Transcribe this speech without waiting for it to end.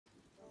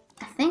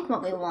think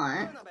what we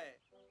want.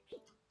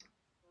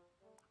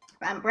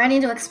 I'm ready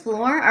to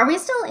explore. Are we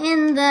still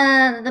in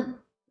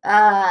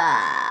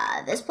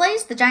this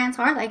place? The Giant's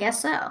Hearth? I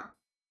guess so.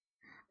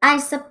 I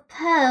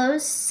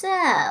suppose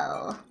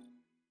so.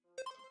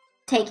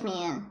 Take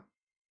me in.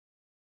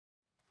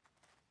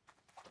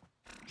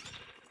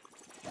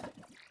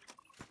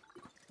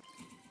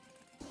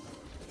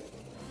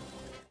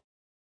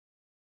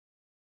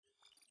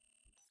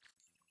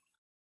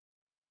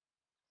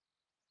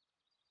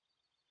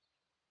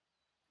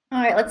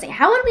 Alright, let's see.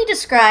 How would we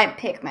describe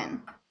Pikmin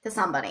to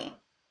somebody?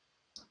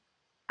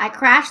 I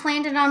crash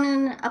landed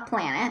on a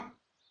planet.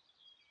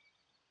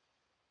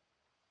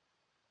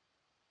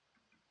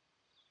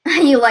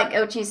 You like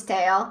Ochi's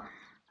tail.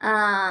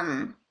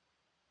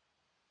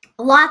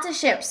 Lots of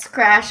ships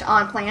crash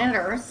on planet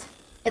Earth.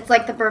 It's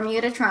like the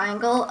Bermuda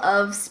Triangle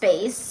of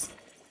space.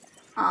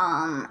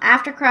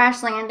 After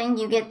crash landing,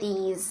 you get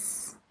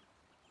these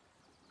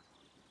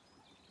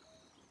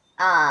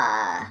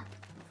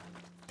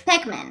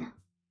Pikmin.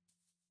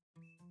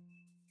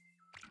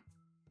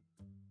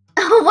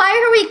 Why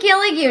are we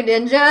killing you,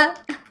 Ninja?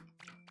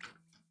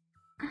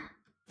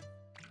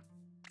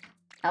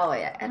 Oh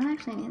yeah, I don't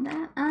actually need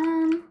that.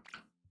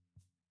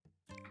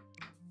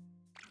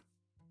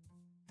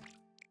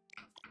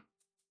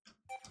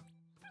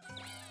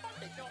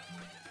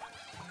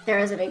 There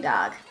is a big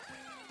dog.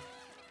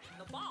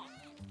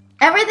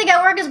 Everything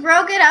at work is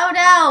broken? Oh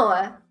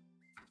no!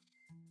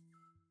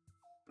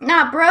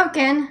 Not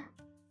broken.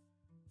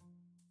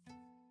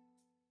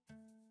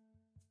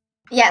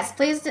 Yes,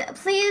 please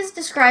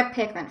describe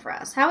Pikmin for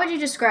us. How would you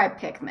describe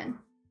Pikmin?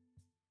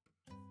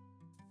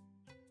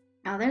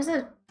 Oh, there's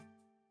a...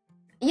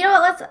 You know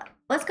what,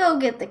 let's go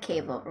get the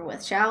cave over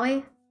with, shall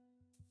we?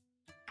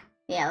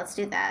 Yeah, let's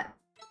do that.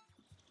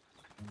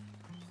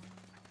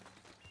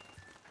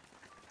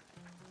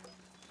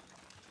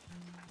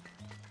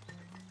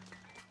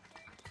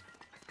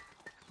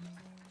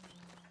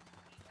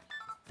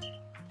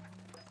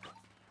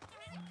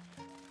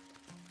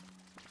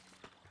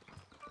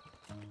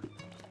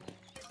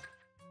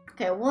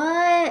 Okay,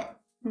 what?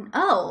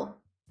 Oh.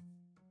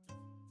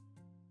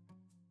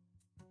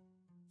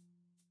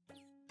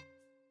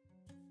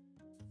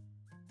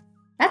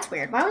 That's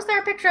weird. Why was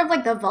there a picture of,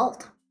 like, the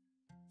vault?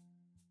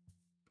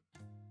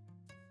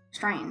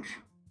 Strange.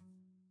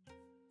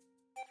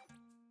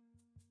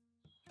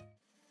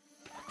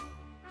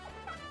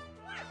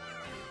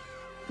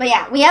 But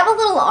yeah, we have a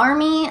little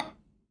army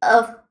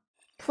of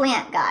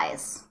plant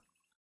guys.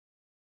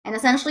 And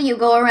essentially you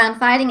go around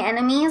fighting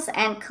enemies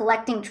and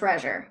collecting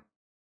treasure.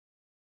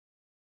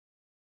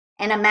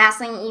 And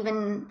amassing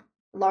even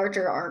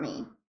larger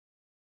army.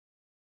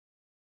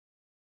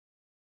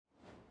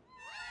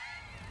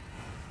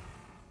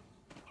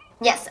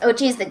 Yes,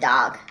 Ochi's the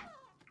dog.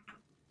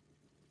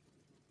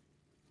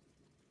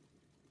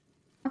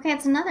 Okay,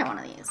 it's another one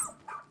of these.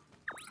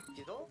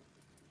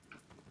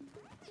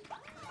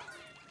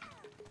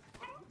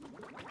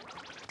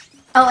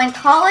 Oh, and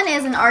Colin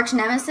is an arch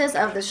nemesis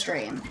of the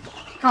stream.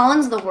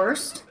 Colin's the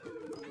worst.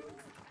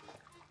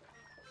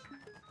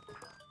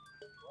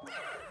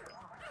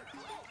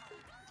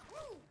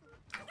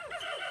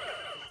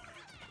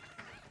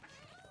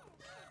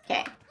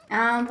 Okay,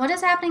 what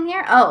is happening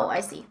here? Oh, I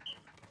see.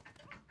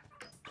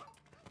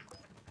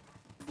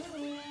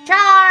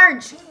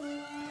 Charge!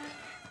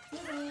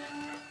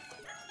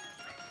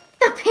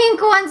 The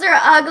pink ones are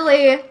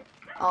ugly.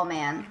 Oh,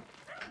 man.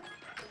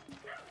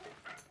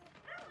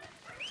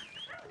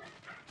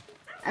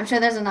 I'm sure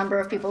there's a number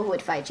of people who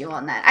would fight you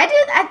on that.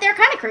 They're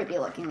kind of creepy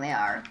looking, they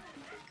are.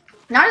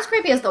 Not as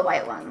creepy as the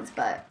white ones,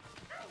 but...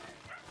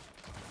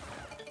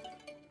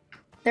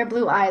 Their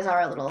blue eyes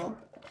are a little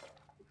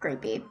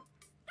creepy.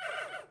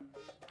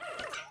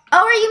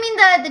 Oh, or you mean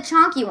the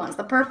chonky ones,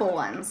 the purple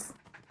ones.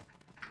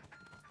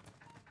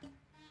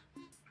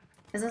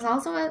 Is this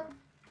also a...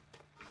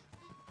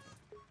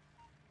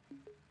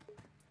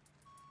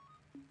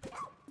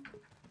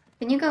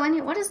 Can you go in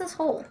here? What is this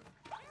hole?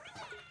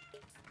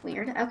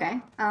 Weird.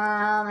 Okay.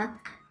 How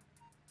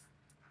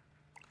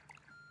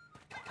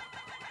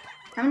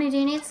many do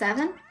you need?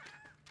 7?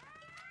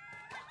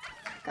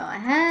 Go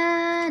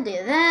ahead, do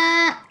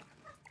that.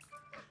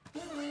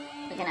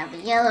 We can have the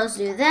yellows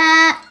do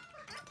that.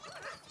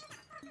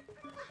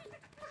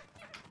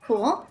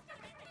 Cool.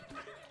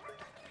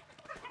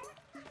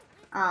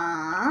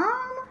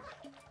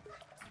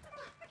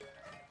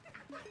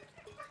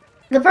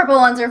 The purple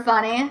ones are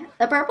funny.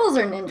 The purples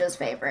are Ninja's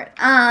favorite.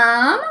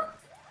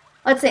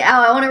 Let's see. Oh,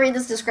 I want to read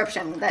this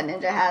description that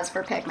Ninja has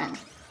for Pikmin.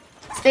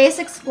 Space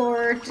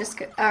explorers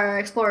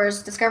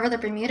discover the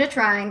Bermuda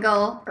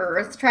Triangle,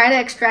 Earth, try to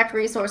extract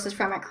resources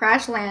from it,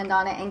 crash land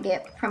on it, and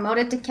get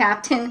promoted to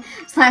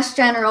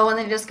captain/general when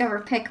they discover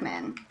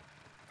Pikmin.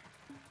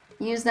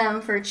 Use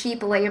them for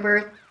cheap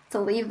labor to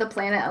leave the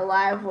planet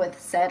alive with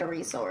said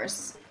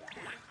resource.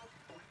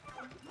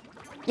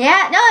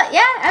 Yeah, no,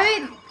 yeah, I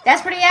mean,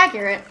 that's pretty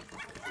accurate.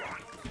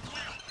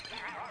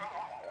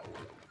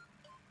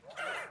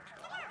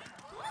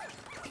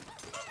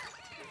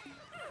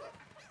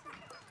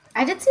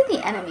 I did see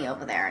the enemy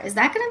over there. Is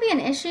that going to be an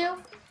issue?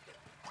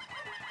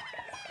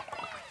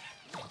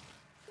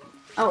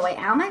 Oh, wait.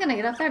 How am I going to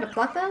get up there to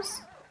pluck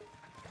those?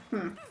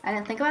 I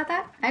didn't think about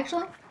that,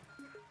 actually.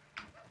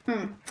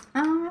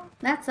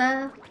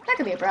 That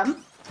could be a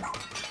problem.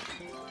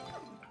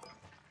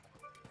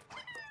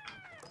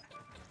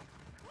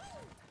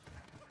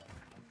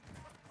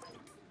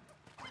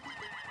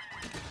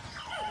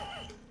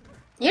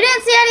 You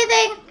didn't see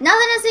anything?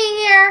 Nothing to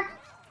see here.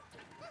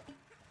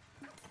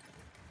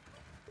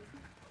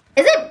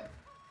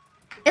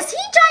 Is he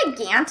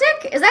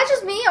gigantic? Is that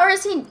just me, or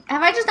is he,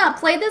 have I just not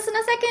played this in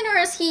a second, or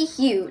is he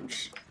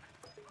huge?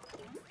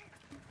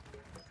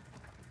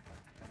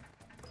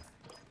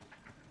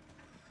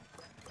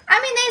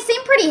 I mean, they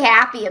seem pretty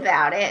happy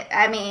about it.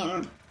 I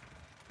mean,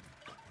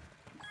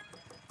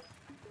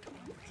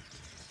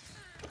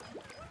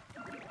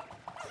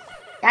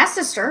 that's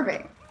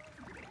disturbing.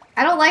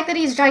 I don't like that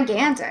he's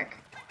gigantic.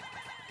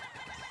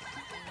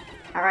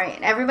 Alright,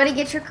 everybody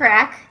get your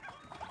crack.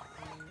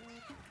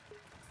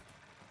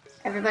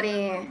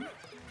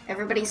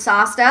 Everybody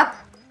sauced up?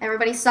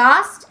 Everybody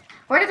sauced?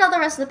 Where did all the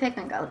rest of the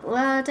Pikmin go?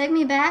 Take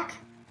me back.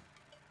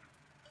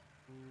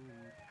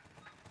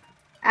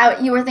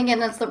 You were thinking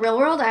that's the real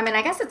world? I mean,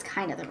 I guess it's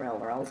kind of the real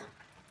world.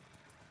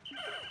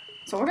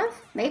 Sort of?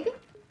 Maybe?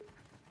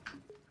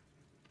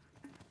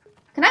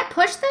 Can I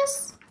push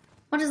this?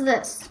 What is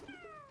this?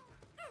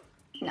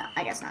 No,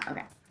 I guess not.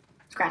 Okay.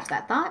 Scratch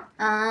that thought.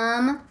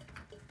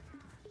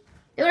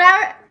 Dude,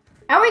 how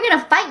are we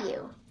gonna fight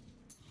you?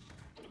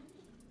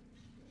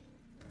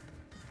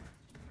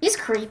 He's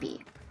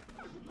creepy.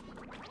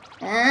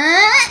 Get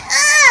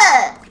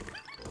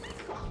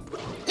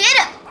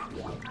him!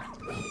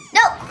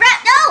 No,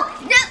 crap, no!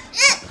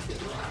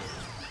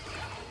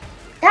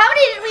 How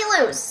many did we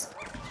lose?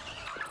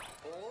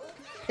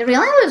 Did we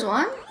only lose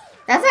one?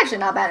 That's actually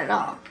not bad at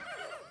all.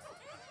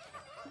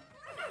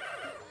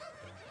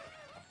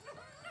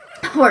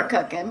 We're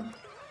cooking.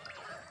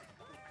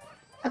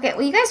 Okay,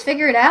 will you guys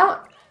figure it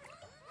out?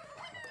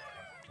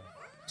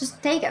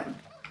 Just take him.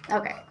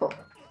 Okay, cool.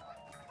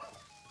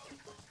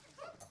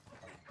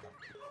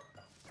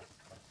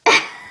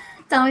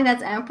 Tell me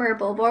that's Emperor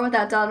Bulbor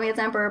without telling me it's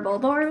Emperor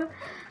Bulbor?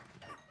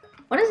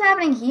 What is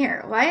happening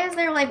here? Why is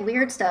there like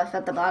weird stuff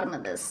at the bottom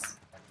of this? Is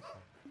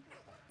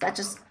that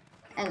just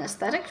an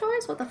aesthetic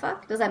choice? What the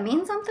fuck? Does that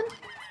mean something?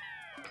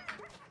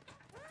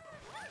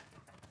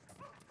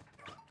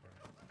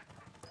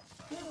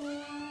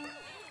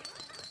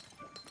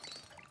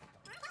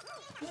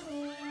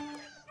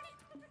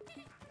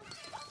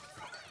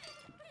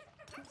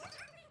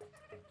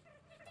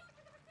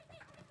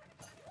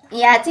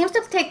 Yeah, it seems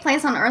to take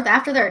place on Earth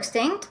after they're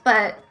extinct,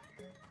 but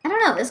I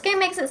don't know. This game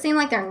makes it seem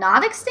like they're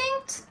not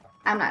extinct?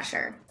 I'm not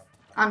sure.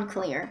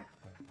 Unclear.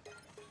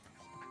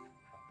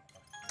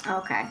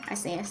 Okay, I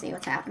see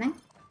what's happening.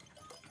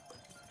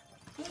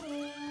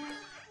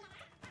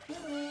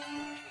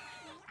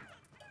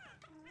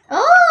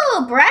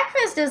 Oh,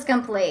 breakfast is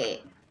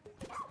complete.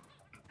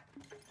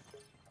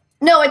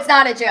 No, it's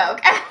not a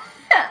joke.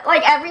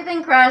 Like,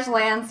 everything crash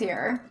lands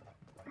here.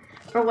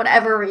 For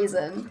whatever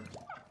reason.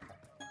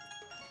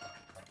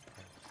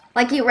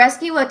 Like, you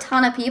rescue a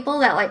ton of people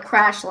that, like,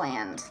 crash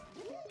land.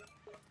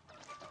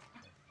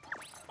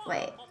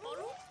 Wait,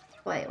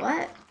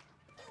 what?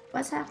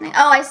 What's happening?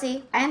 Oh, I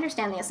see. I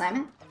understand the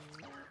assignment.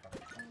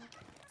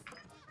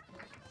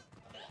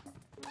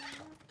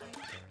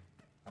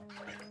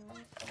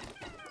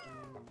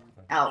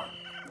 Oh.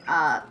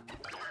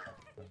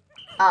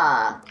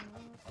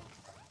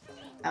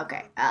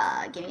 Okay,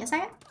 give me a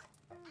second.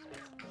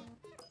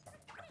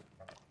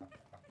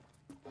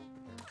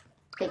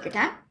 Take your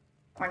time.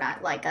 We're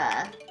not, like,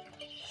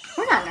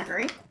 we're not in a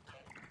hurry.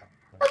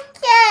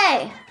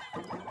 Okay!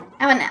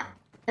 How about now?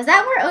 Is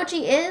that where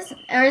Ochi is?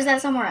 Or is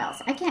that somewhere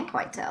else? I can't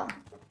quite tell.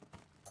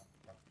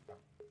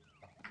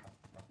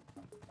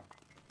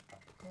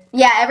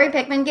 Yeah, every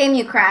Pikmin game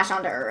you crash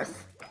onto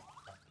Earth.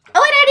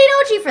 Oh, wait, I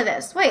need Ochi for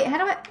this. Wait, how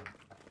do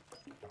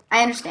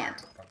I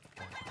understand.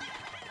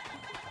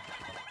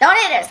 Don't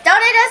eat us!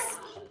 Don't eat us!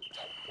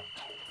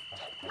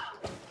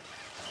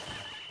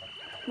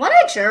 What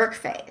a jerk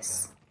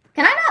face.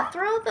 Can I not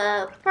throw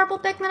the purple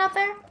Pikmin up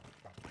there?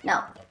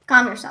 No.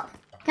 Calm yourself.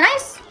 Can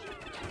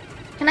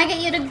I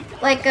get you to,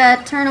 like,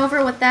 turn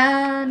over with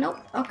that? Nope.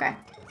 Okay.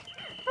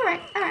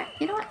 Alright, alright.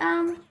 You know what?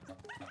 I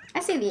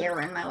see the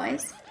error in my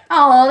ways.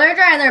 Oh, they're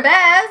trying their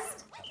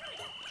best!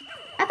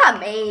 I thought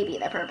maybe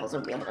the purples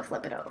would be able to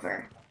flip it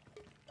over.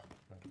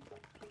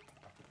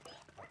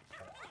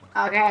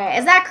 Okay,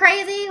 is that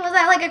crazy? Was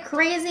that, like, a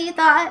crazy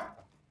thought?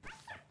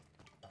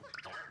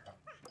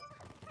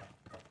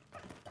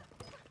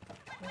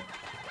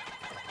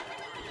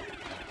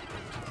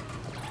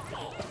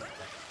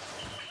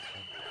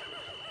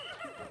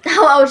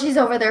 Oh, she's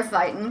over there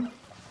fighting.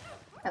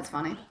 That's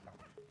funny.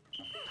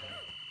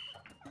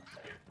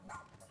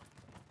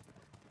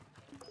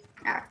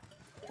 Alright.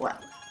 Well,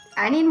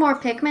 I need more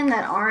Pikmin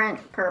that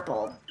aren't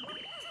purple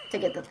to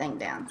get the thing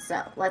down.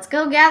 So, let's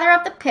go gather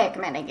up the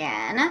Pikmin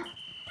again.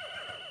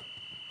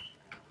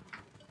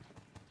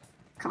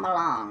 Come Come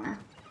along.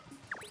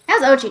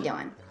 How's Ochi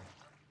doing?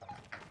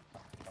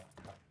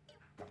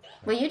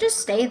 Will you just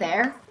stay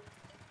there?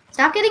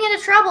 Stop getting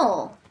into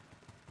trouble.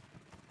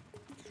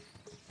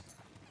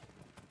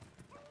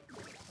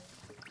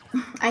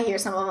 I hear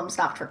some of them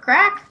stopped for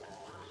crack.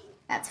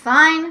 That's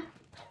fine.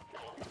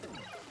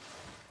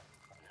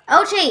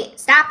 Ochi,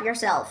 stop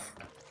yourself.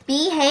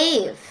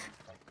 Behave.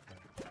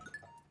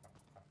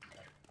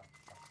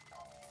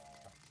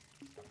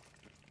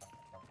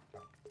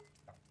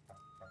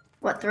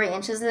 What, 3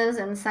 inches is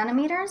in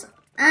centimeters?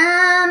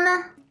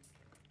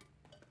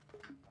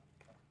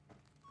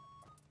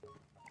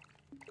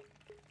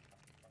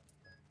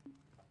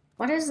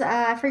 What is,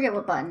 I forget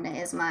what button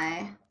is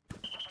my...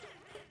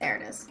 There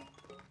it is.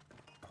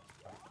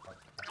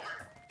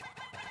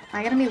 Am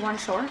I gonna be 1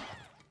 short?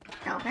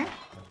 Okay.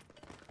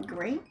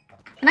 Great.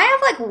 Can I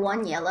have, like,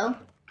 1 yellow?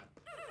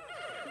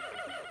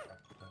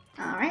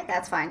 Alright,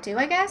 that's fine too,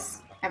 I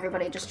guess.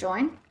 Everybody just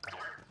join.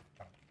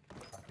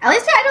 At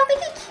least I don't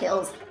think he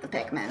kills the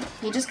Pikmin.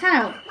 He just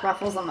kind of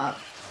ruffles them up.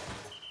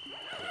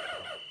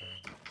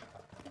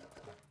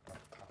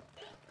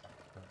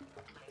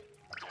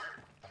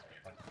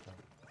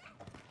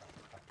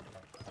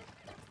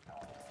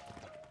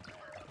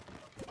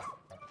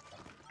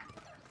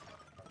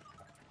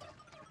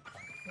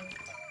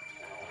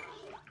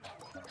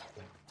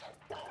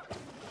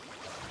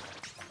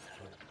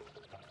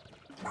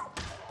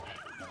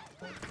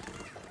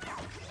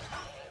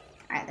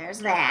 Alright, there's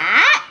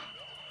that.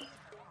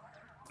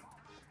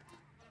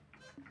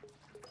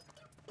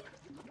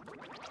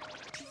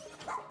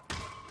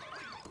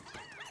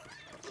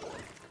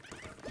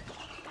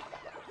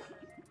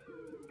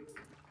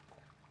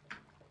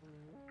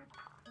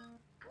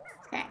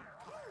 Okay.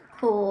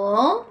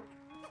 Cool.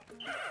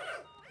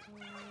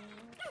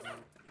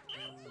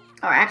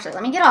 Or actually,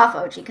 let me get off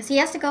Ochi, because he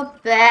has to go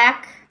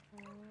back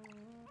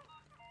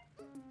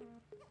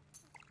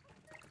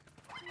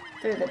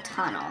through the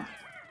tunnel.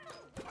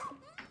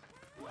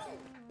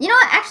 You know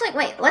what? Actually,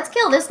 wait. Let's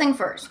kill this thing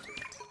first.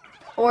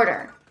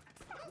 Order.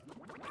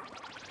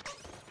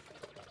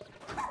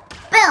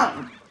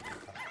 Boom!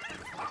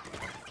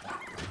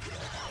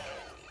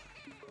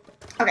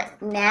 Okay,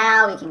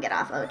 now we can get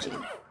off Ochi.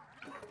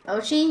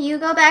 Ochi, you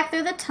go back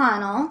through the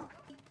tunnel.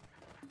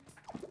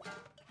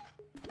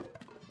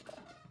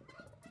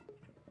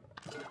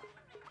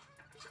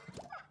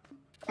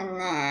 And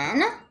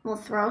then we'll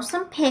throw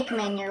some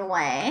Pikmin your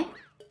way.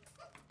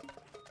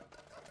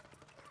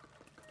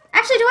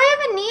 Actually, do I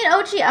even need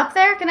Ochi up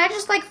there? Can I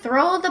just, like,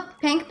 throw the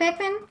pink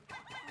Pikmin?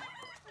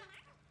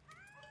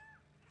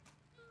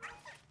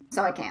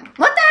 So I can.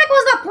 What the heck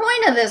was the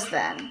point of this,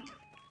 then?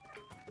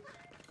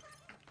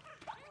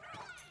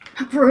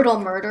 Brutal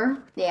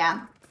murder?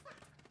 Yeah.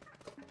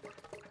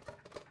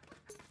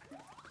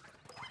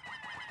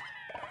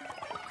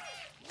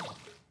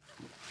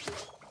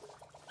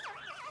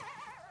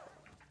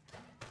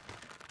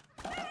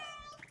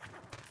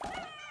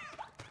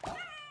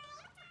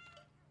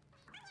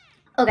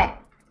 Okay,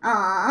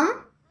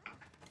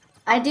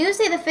 I do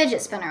see the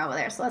fidget spinner over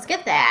there, so let's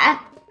get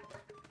that.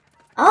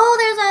 Oh,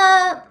 there's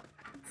a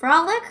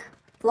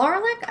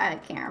Floralic? I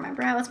can't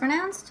remember how it's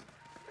pronounced.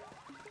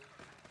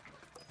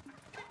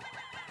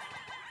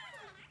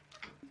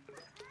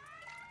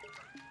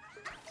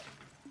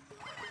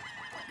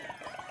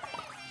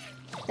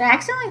 Did I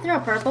accidentally throw a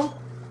purple?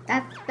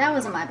 That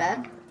wasn't my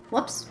bad.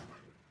 Whoops.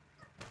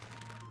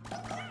 No,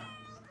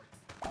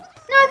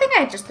 I think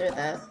I just threw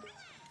the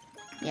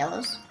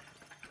yellows.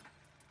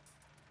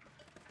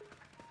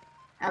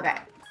 Okay,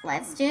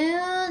 let's do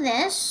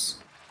this.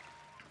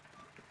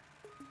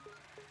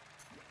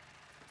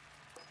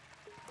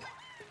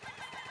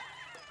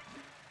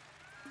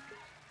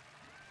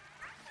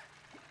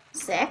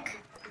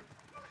 Sick.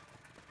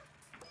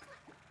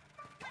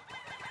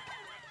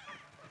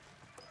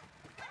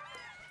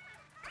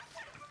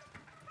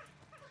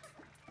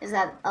 Is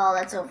that all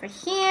that's over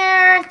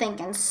here?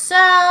 Thinking so.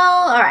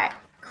 Alright,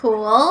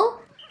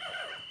 cool.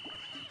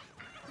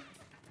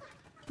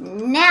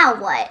 Now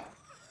what?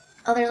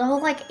 Oh, there's a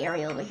whole, like,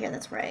 area over here,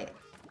 that's right.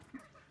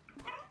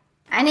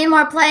 I need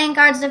more playing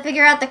cards to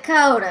figure out the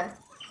code.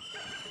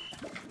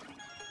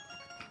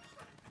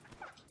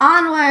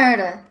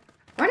 Onward!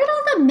 Where did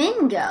all the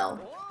men go?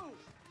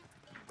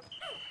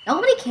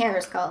 Nobody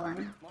cares,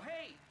 Colin. Oh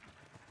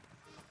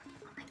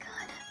my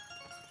god.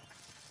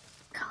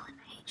 Colin,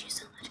 I hate you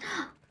so much.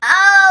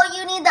 Oh,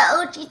 you need the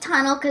Ochi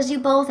tunnel because you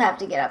both have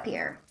to get up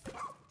here.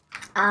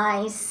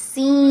 I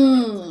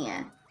see.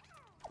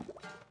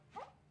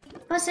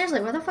 But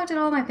seriously, where the fuck did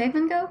all my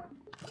Pikmin go?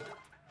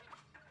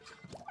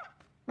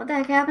 What the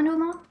heck happened to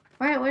them all?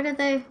 Where did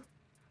they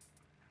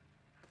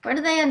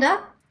end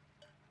up?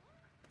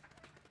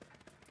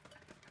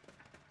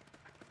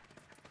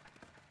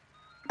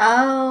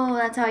 Oh,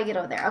 that's how I get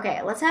over there. Okay,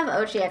 let's have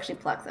Ochi actually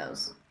pluck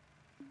those.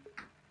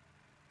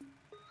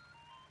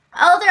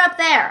 Oh, they're up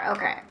there.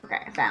 Okay,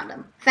 I found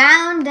them.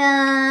 Found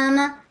them.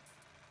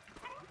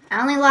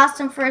 I only lost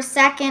them for a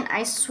second,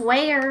 I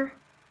swear.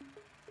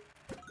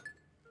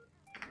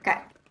 Okay.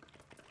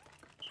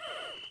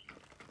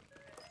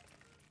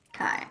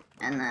 Okay.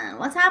 And then,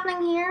 what's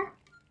happening here?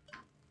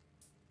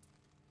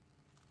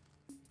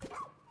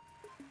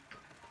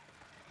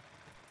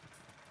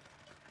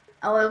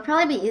 Oh, it would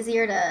probably be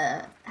easier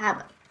to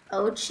have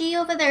Ochi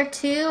over there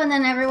too, and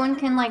then everyone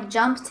can like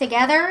jump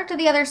together to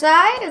the other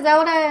side? Is that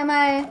what am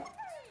I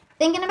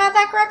thinking about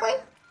that correctly?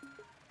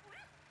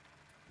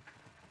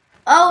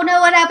 Oh no,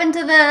 what happened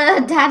to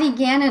the Daddy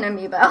Ganon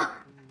amiibo?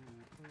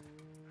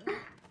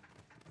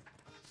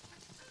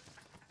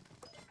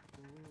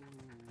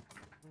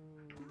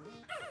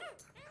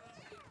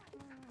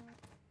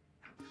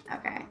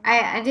 Okay,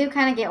 I do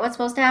kind of get what's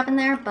supposed to happen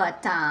there,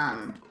 but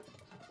I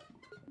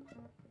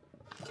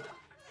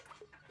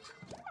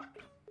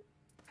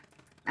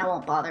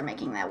won't bother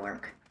making that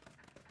work.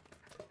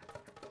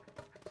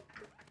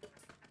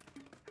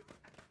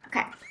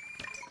 Okay.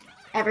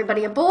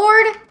 Everybody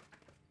aboard?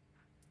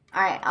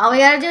 Alright, all we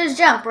gotta do is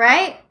jump,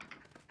 right?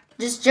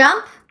 Just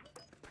jump?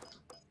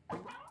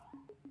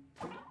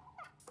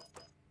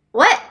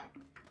 What?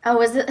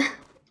 Oh, is it...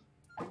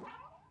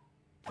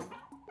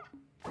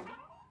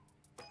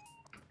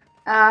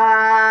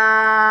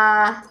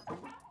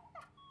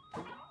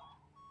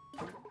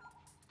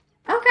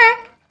 Okay.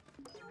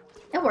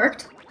 It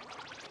worked.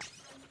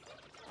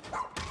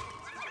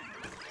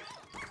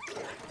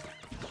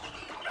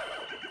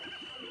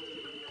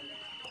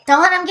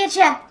 Don't let him get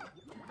you.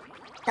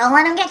 Don't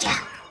let him get you.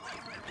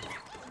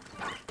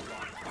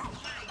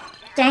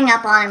 Dang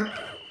up on him.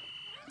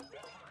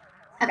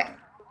 Okay.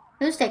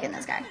 Who's taking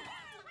this guy?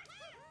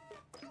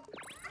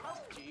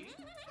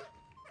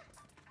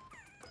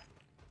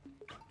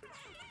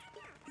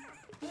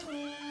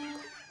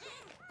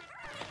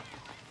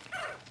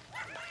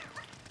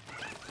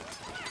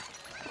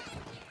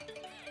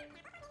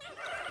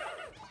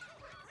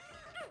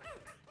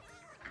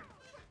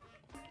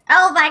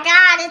 Oh my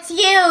god, it's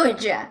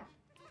huge!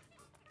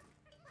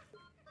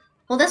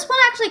 Will this one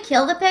actually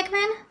kill the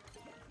Pikmin?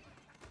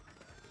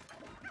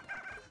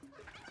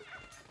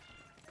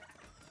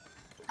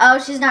 Oh,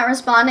 she's not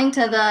responding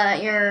to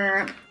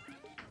your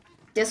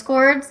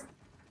Discord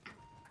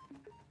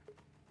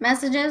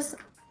messages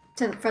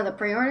for the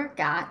pre-order?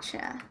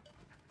 Gotcha.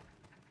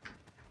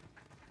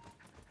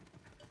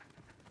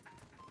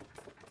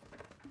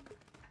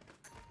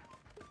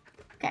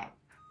 Okay.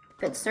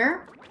 Good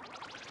sir.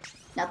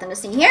 Nothing to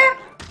see here.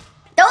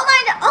 Don't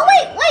mind. Oh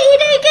wait, he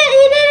didn't.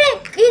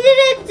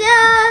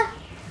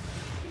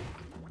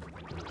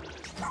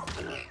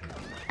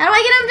 How do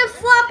I get him to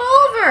flop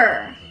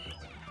over?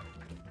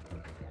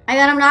 I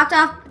got him knocked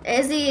off.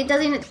 Is he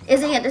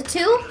at the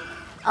 2?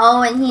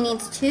 Oh, and he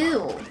needs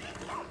 2.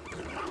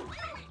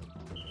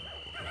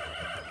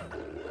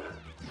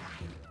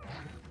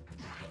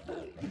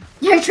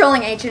 You're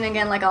trolling Ancient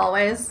again, like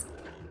always.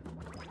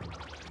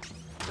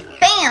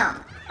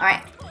 Bam!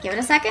 Alright, give it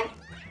a second.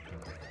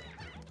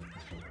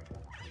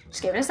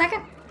 Just give it a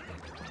second.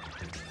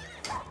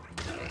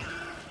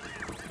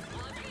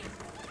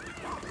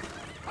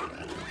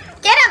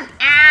 Get him!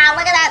 Ah,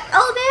 look at that.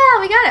 Oh,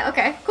 yeah, we got it.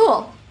 Okay,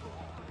 cool.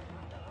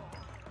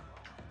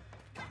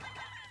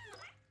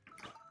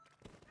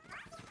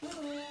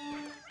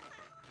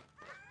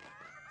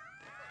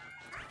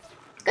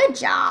 Good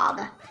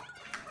job.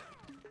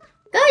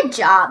 Good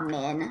job,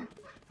 Min.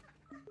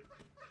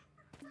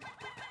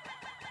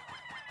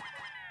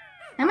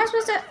 How am I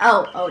supposed to...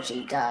 Oh,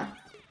 gee, duh.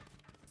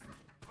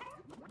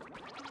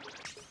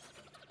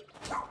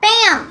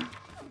 Bam!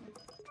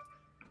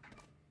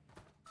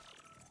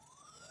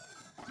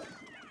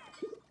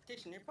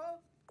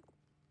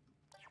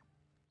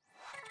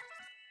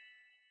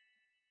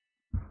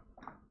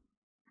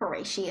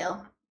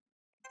 Horatio.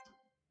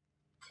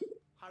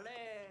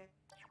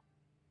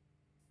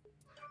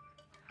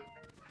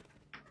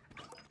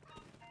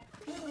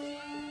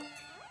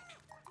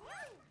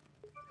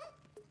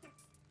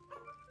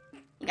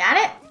 You got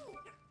it?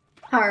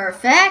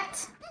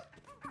 Perfect.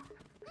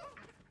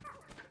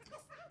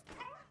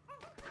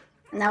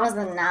 And that was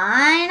the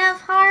 9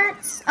 of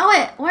hearts. Oh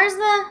wait, where's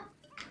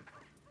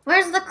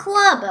the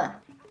club?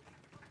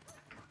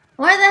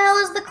 Where the hell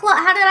is the club?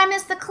 How did I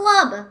miss the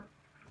club?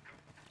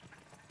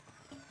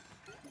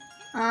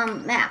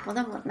 Map.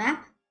 What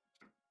map?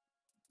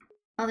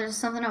 Oh, there's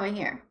something over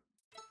here.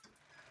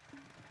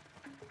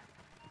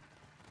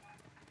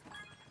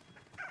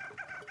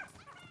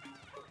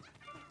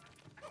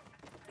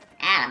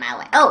 Out of my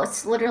way. Oh,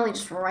 it's literally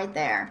just right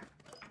there.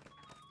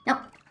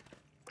 Nope.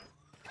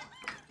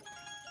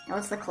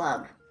 What's the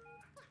club?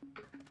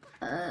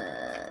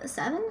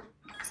 7?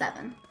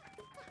 7.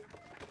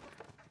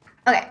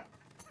 Okay.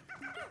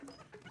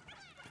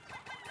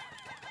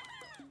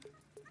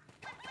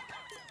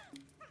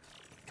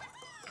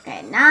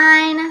 Okay,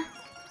 9.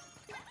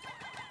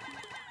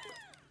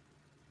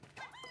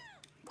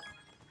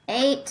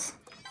 8.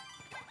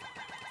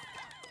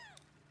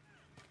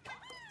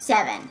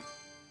 7.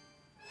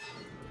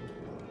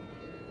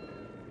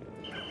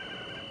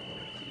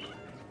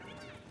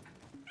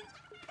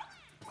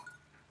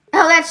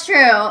 Oh, that's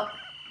true.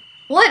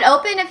 Will it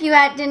open if you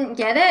didn't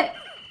get it?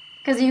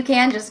 Because you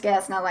can just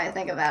guess now that I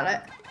think about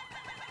it.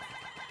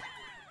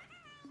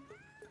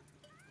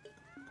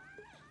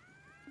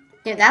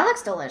 Dude, that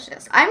looks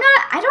delicious. I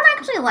don't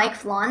actually like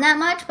flan that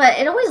much, but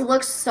it always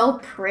looks so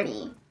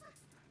pretty.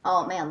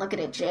 Oh man, look at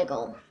it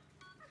jiggle.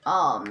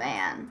 Oh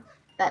man,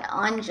 that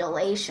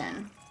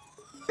undulation.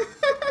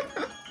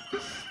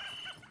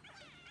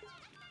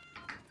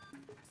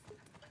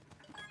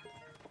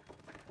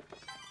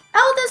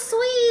 Oh, the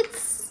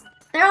sweets!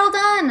 They're all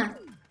done.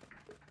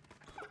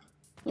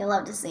 You'll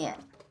love to see it.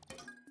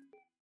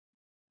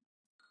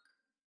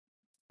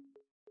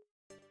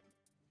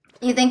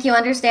 You think you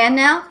understand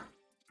now?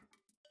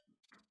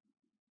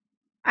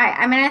 Alright,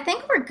 I mean, I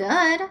think we're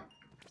good.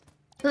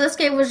 So this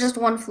game was just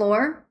one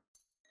floor.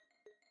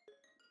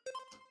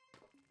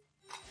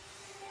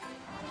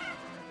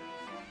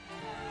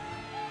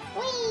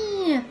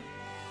 Whee!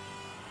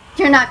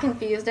 You're not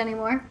confused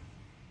anymore.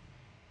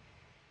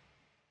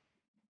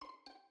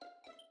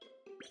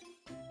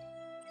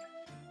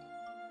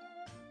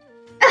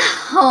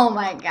 Oh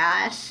my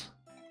gosh.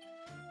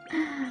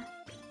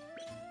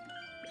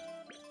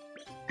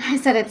 I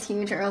said it's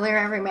huge earlier.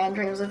 Every man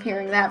dreams of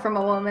hearing that from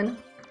a woman.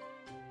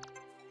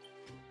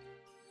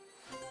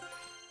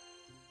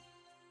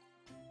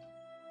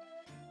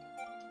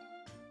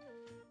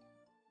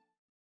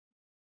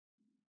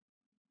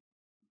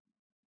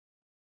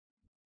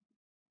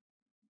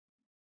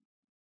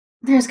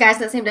 There's guys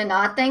that seem to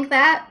not think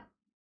that.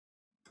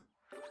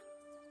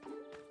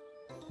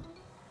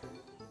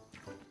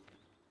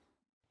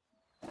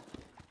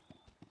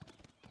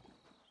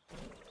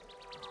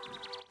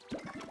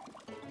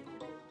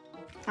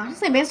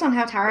 Honestly, based on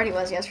how tired he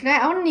was yesterday,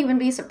 I wouldn't even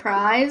be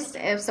surprised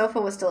if Sofa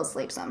was still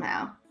asleep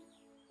somehow.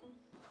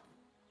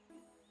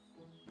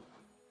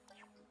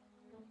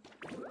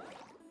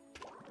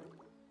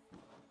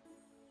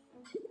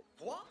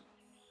 What?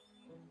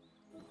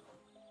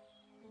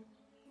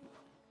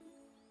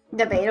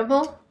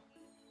 Debatable?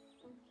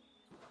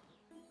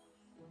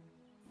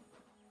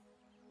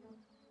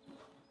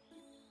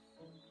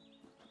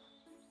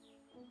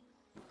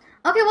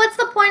 Okay, what's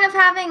the point of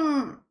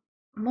having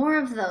more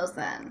of those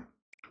then?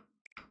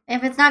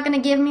 If it's not gonna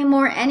give me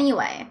more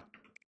anyway.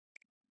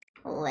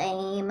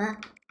 Lame. I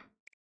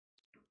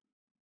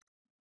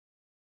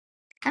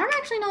don't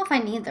actually know if I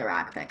need the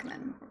rock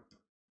Pikmin.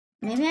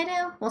 Maybe I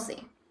do? We'll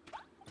see.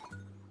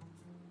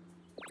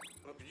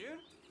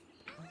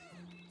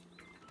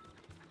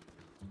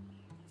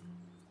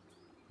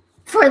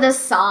 For the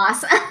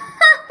sauce.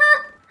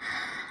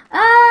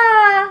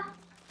 Ah.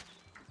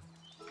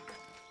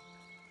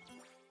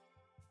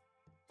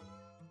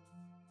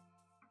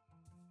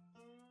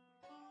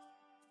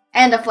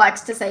 And a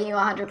flex to say you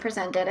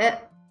 100% did it.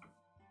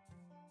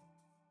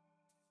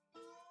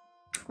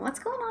 What's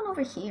going on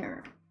over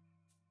here?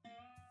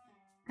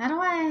 How do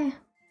I...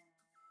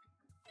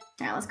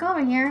 Alright, let's go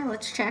over here.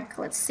 Let's check.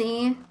 Let's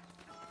see.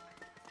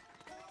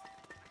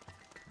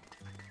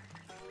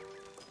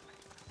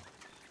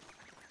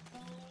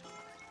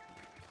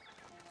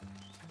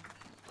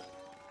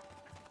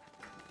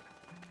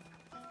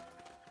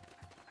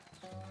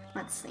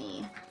 Let's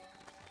see.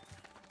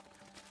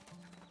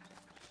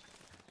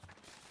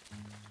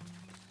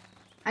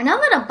 I know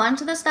that a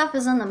bunch of the stuff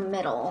is in the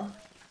middle.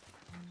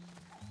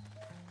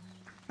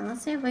 And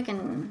let's see if we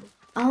can...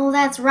 Oh,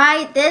 that's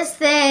right, this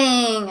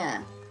thing!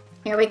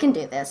 Here, we can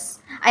do this.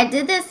 I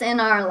did this in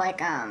our,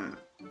 like,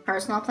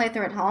 personal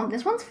playthrough at home.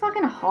 This one's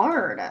fucking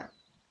hard.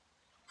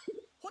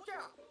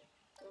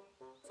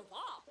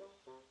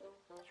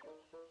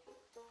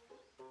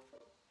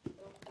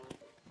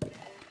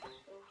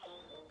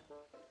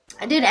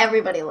 Dude,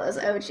 everybody loves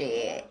OG.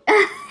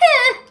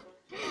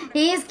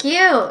 He's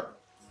cute.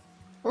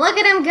 Look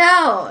at him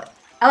go.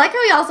 I like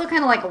how he also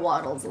kind of like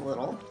waddles a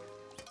little.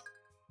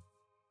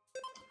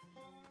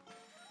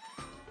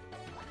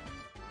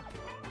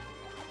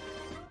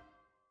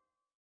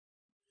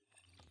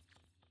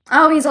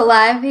 Oh, he's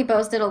alive. He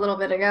posted a little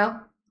bit ago.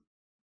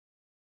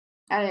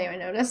 I didn't even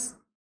notice.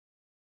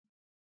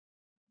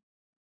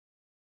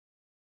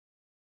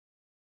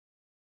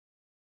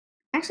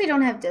 I actually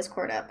don't have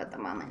Discord up at the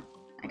moment.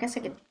 I guess I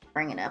could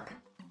bring it up.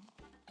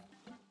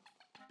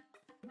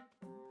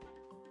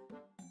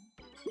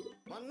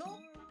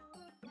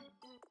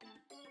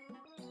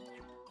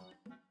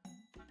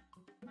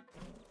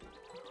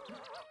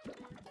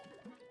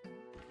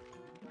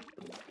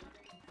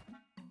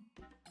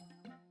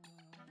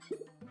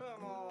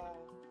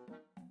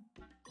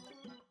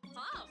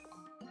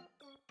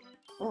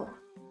 Oh,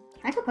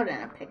 I could put it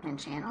in a Pikmin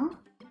channel.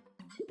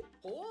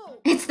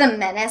 It's the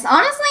menace.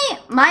 Honestly,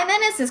 my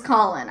menace is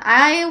Colin.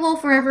 I will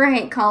forever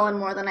hate Colin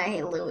more than I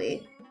hate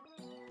Louis.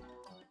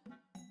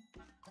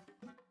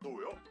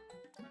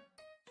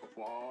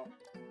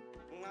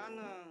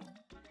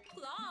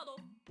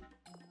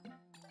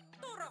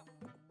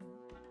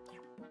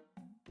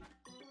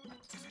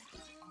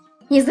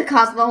 He's the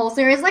cause of the whole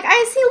series. Like,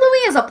 I see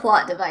Louis as a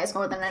plot device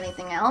more than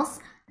anything else.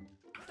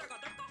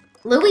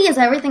 Louis is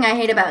everything I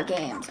hate about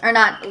games. Or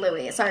not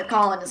Louis. Sorry,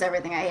 Colin is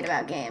everything I hate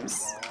about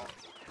games.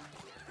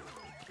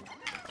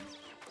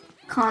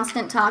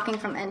 Constant talking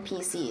from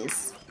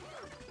NPCs.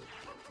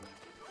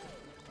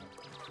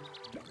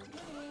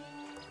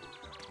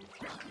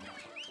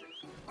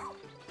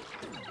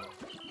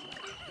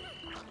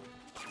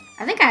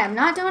 I think I am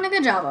not doing a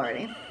good job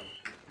already.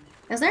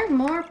 Is there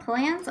more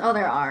plants? Oh,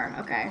 there are.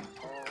 Okay.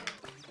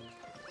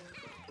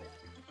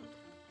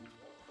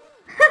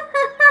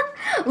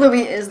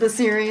 Louis is the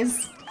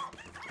series.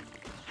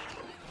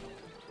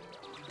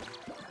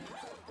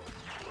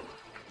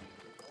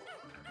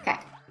 Okay.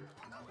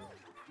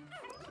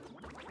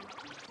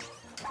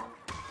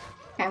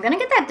 Okay, I'm gonna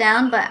get that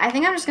down, but I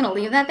think I'm just gonna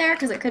leave that there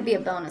because it could be a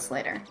bonus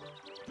later.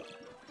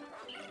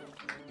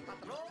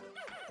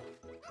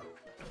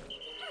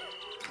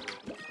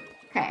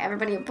 Okay,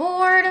 everybody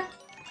aboard.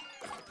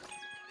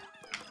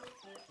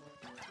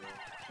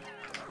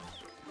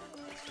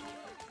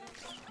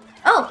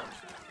 Oh!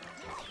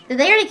 Did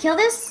they already kill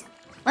this?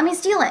 Let me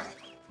steal it.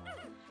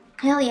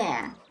 Hell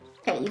yeah.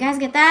 Okay, you guys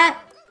get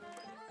that?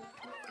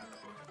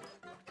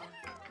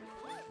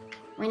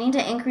 We need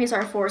to increase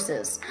our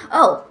forces.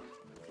 Oh!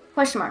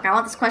 Question mark. I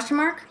want this question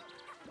mark.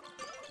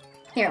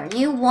 Here,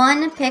 you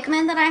one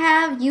Pikmin that I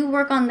have, you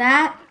work on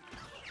that.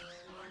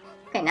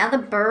 Okay, now the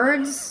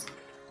birds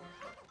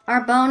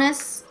are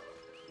bonus.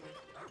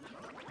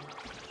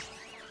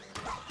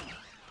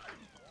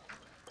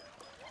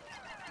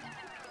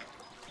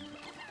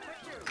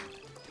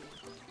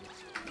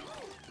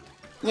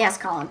 Yes,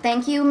 Colin.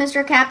 Thank you,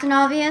 Mr. Captain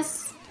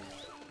Obvious.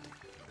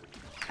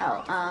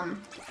 Oh, no,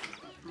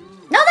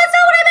 that's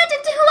not what I meant to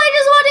do! I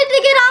just wanted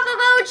to get off of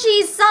Ochi,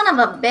 son of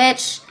a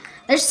bitch!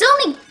 There's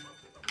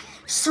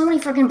so many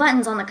freaking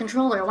buttons on the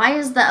controller. Why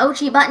is the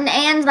Ochi button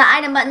and the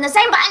item button the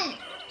same button?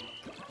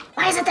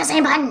 Why is it the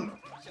same button?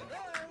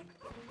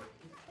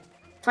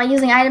 That's why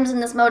using items in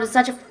this mode is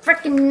such a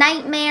freaking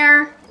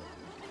nightmare.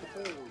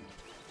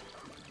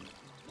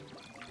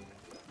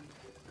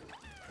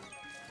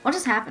 What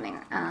is happening?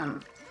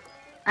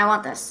 I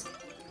want this.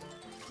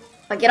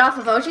 But get off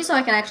of Ochi so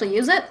I can actually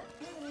use it?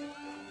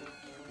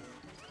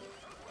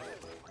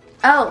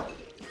 Oh.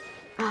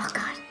 Oh,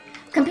 God.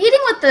 Competing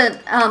with the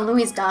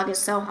Louis dog is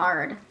so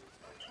hard.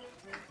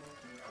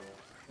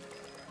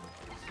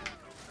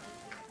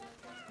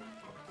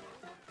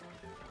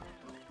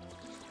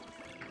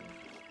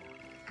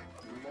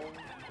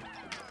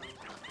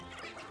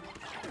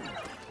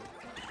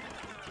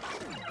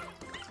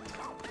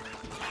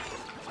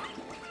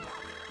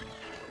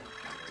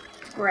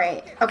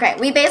 Great. Okay,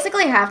 we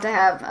basically have to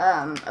have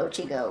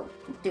Ochi go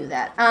do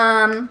that.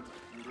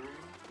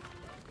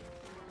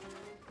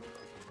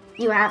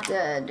 You have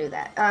to do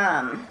that.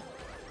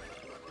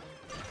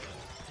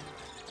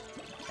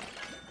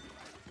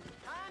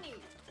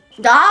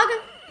 Dog?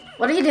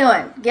 What are you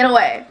doing? Get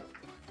away.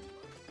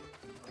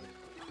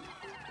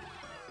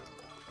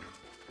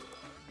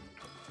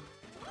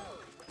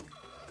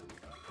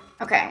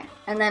 Okay,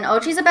 and then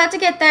Ochi's about to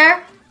get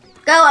there.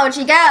 Go,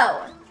 Ochi,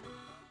 go!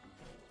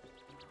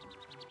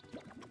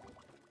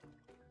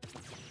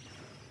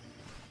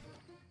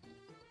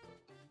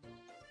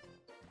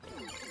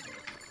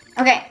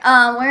 Okay,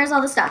 where's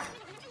all the stuff?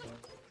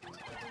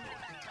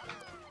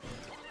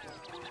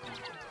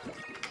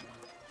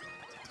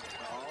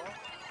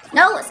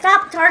 No,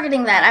 stop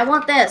targeting that. I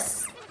want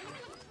this.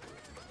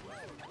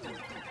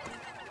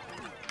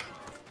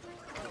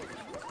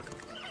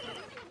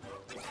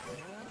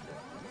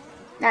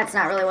 That's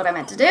not really what I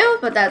meant to do,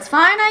 but that's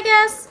fine, I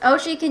guess.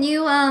 Ochi, can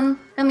you,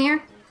 come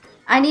here?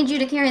 I need you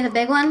to carry the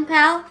big one,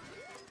 pal.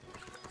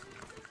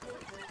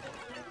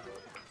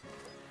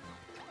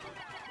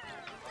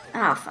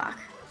 Oh, fuck.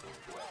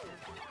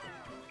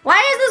 Why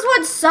is this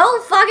one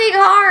so fucking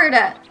hard?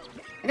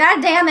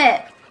 God damn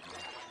it.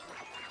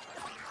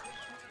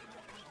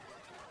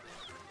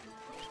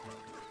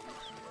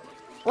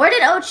 Where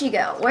did Ochi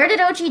go? Where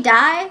did Ochi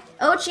die?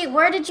 Ochi,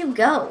 where did you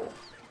go?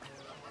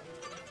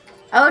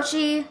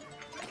 Ochi.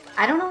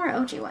 I don't know where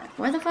Ochi went.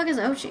 Where the fuck is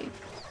Ochi?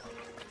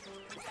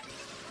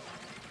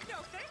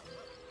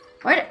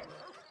 Where did...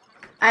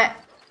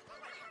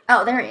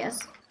 Oh, there he is.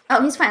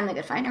 Oh, he's fine in the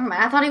good fight. Never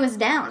mind. I thought he was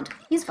downed.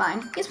 He's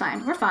fine. He's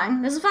fine. We're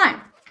fine. This is fine.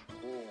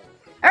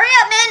 Hurry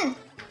up, men!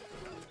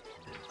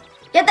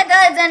 Get the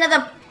goods into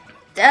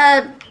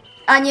the,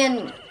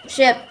 onion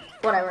ship.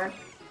 Whatever.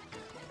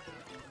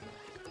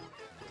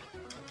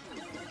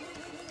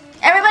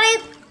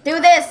 Everybody,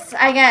 do this,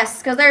 I guess,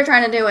 because they're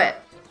trying to do it.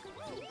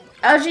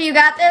 Ochi, you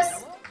got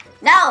this?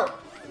 No!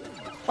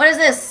 What is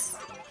this?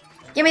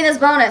 Give me this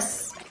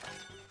bonus.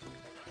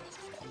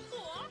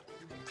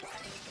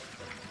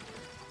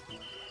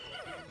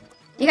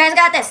 You guys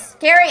got this.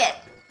 Carry it.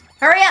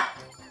 Hurry up.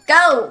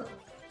 Go.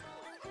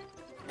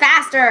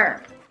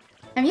 Faster.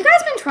 Have you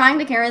guys been trying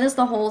to carry this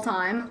the whole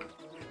time?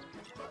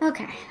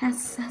 Okay,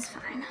 that's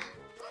fine.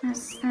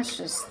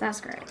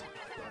 That's great.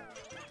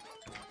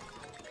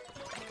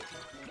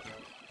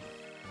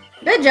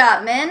 Good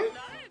job, Min.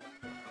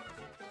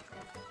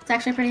 It's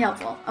actually pretty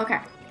helpful. Okay.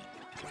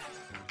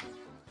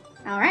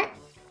 Alright.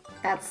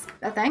 That's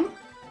a thing.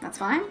 That's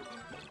fine.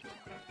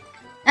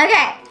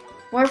 Okay.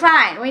 We're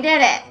fine. We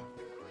did it.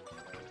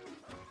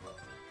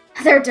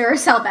 They're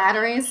Duracell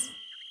batteries.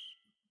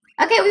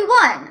 Okay, we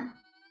won.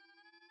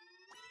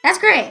 That's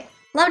great.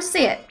 Love to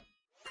see it.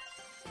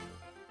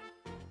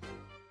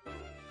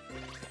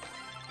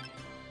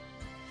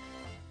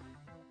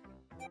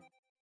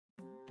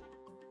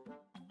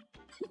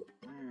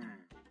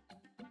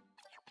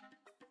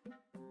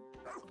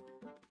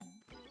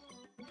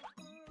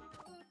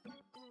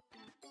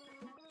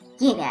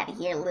 Get out of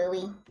here,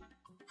 Louie.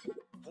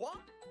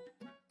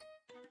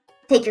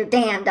 Take your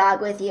damn dog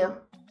with you.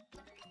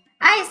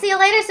 Alright, see you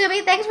later,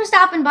 Subi. Thanks for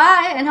stopping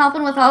by and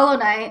helping with Hollow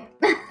Knight.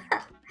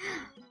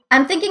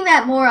 I'm thinking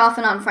that more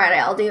often on Friday.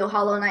 I'll do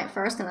Hollow Knight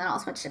first and then I'll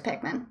switch to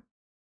Pikmin.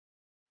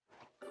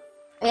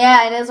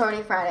 Yeah, it is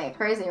already Friday.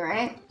 Crazy,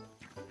 right?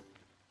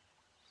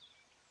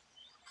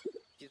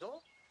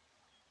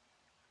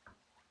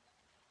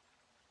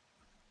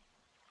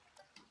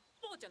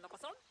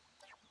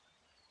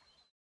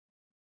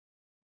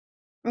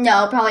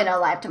 No, probably no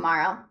live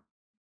tomorrow.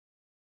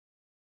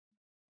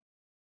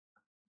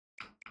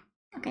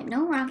 Okay,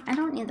 no rock. I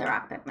don't need the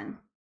rock Pikmin.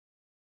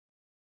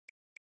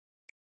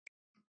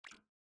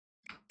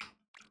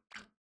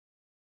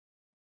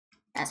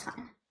 That's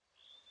fine.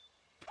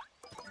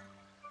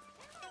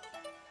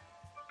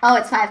 Oh,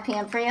 it's 5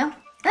 p.m. for you?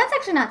 That's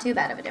actually not too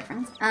bad of a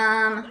difference.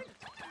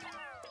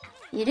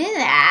 You do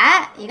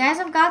that. You guys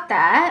have got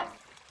that.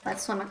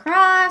 Let's swim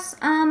across.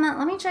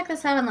 Let me check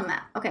this out on the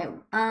map. Okay,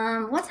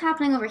 what's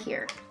happening over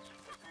here?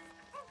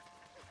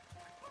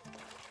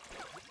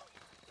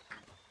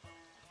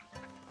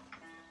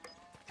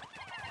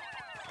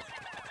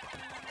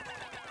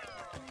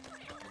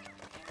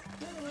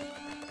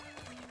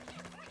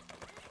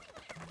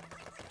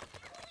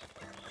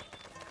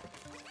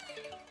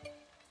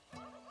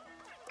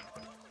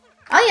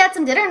 Oh, you had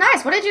some dinner?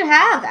 Nice. What did you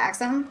have,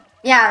 Axum?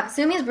 Yeah,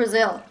 Sumi's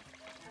Brazil.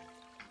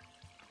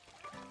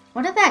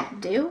 What did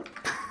that do?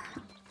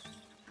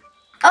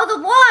 Oh,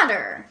 the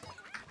water!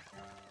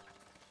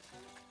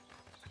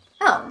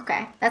 Oh,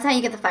 okay. That's how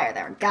you get the fire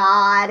there.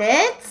 Got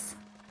it!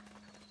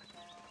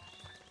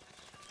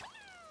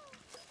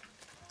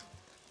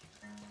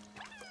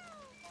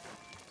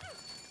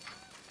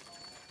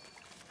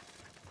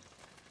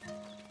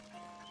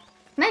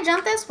 Can I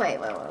jump this? Wait.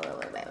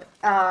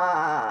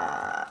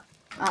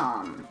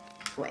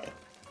 Wait.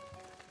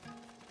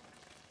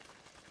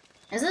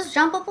 Is this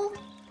jumpable?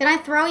 Can I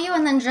throw you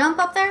and then jump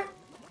up there?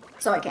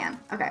 So I can.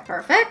 Okay,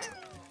 perfect.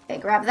 Okay,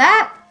 grab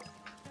that.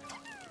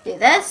 Do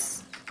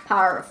this.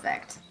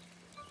 Perfect.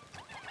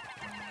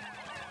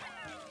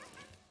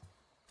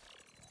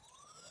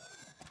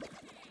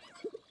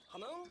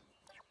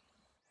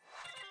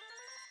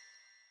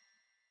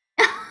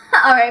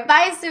 Alright,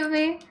 bye,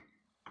 Sumi.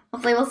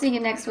 Hopefully we'll see you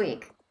next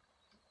week.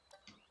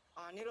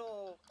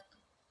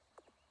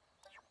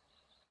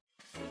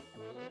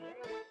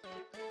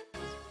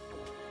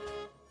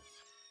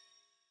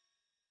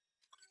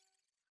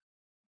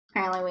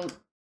 Apparently we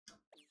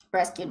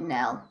rescued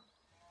Nell.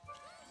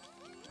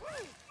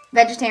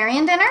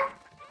 Vegetarian dinner?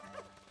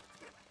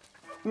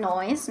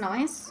 Nice.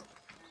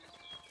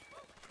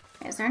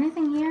 Is there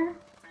anything here?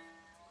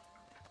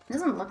 It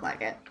doesn't look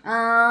like it.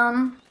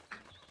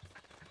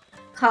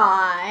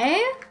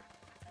 Kai?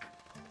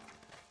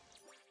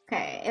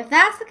 Okay, if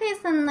that's the case,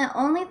 then the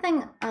only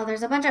thing... Oh,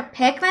 there's a bunch of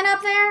Pikmin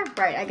up there?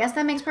 Right, I guess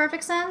that makes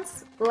perfect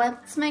sense.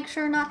 Let's make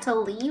sure not to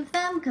leave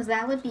them, because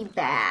that would be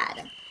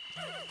bad.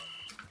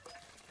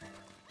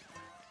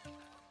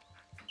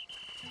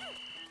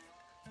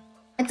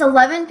 It's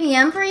 11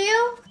 p.m. for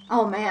you?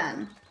 Oh,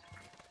 man.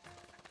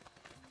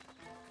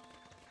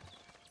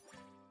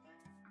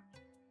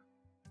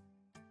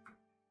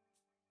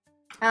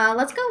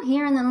 Let's go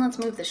here and then let's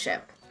move the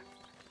ship.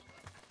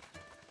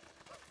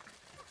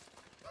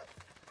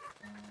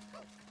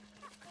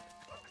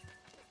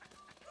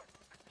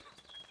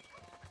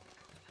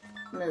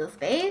 Move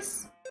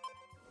base.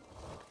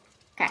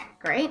 Okay,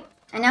 great.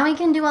 And now we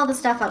can do all the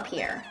stuff up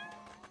here.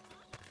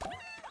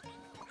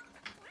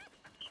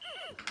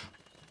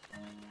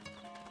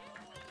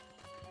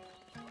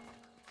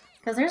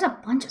 Because there's a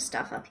bunch of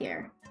stuff up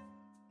here.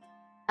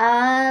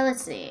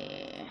 Let's see.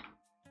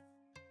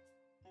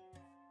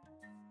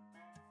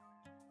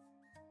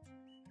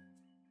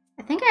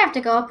 I think I have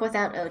to go up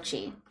without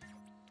Ochi.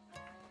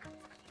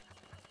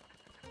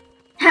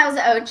 How's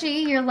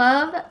Ochi, your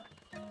love?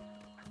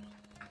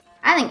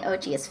 I think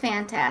Ochi is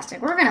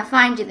fantastic. We're gonna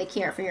find you the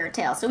cure for your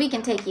tail so we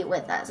can take you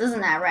with us.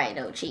 Isn't that right,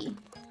 Ochi?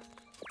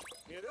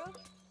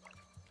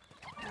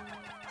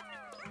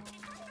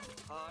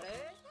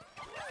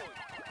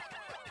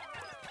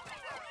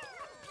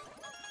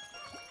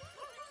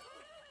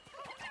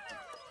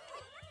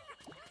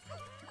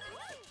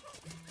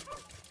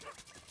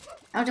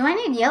 Oh, do I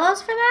need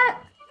yellows for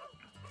that?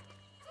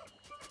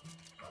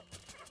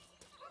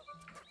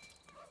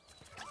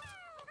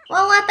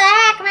 Well, what the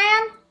heck,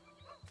 man?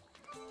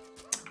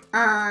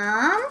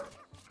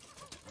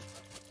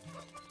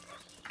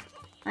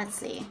 Let's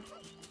see.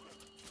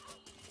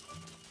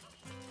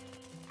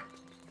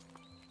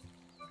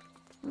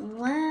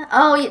 What?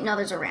 Oh, no,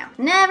 there's a ramp.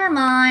 Never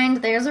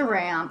mind, there's a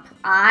ramp.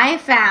 I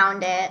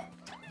found it.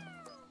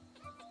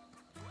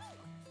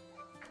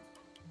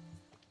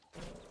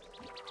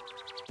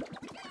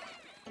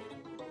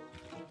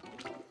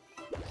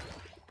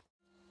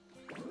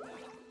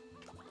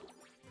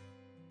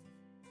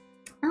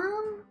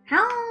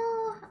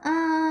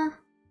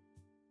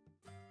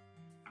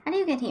 How do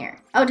you get here?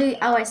 Oh,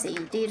 oh, I see.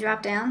 Do you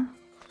drop down?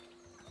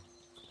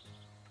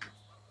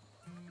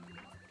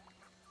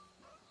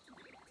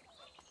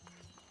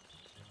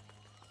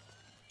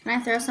 Can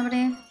I throw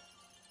somebody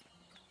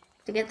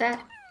to get that?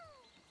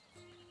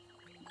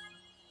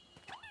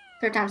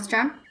 Third time's the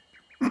charm.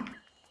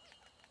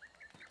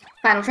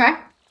 Final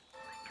try?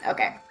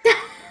 Okay.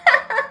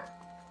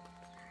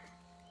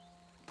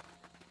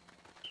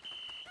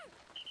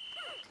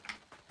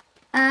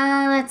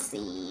 Let's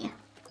see.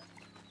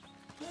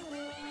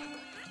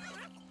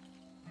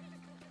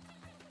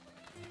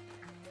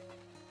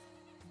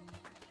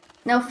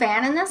 No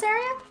fan in this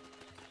area?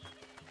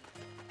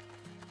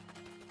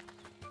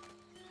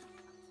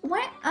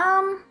 What?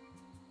 I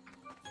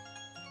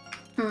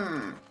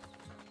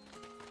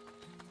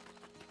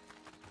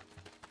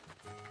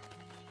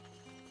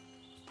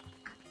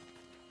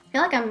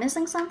feel like I'm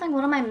missing something.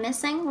 What am I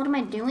missing? What am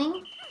I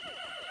doing?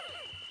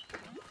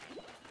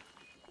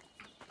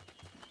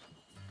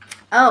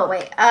 Oh,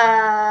 wait.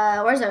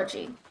 Where's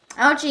Ochi?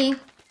 Ochi!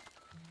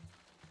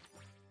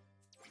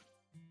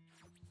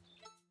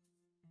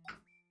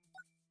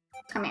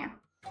 Come here.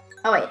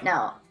 Oh, wait,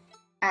 no.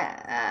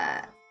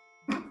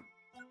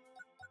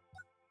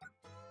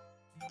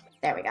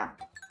 There we go.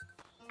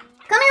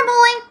 Come here,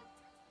 boy!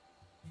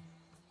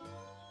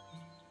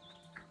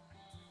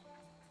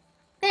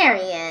 There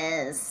he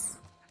is.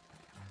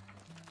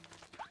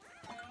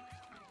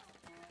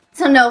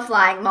 So no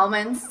flying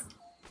moments.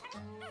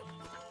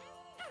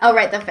 Oh,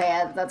 right, the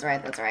fans. That's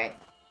right, that's right.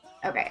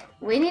 Okay,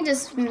 we need to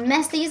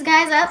mess these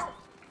guys up.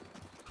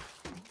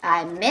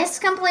 I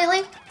missed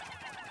completely.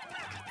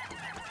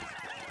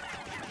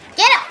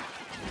 Get up!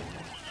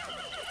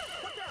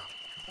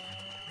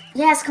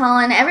 Yes,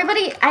 Colin.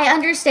 Everybody, I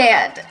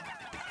understand.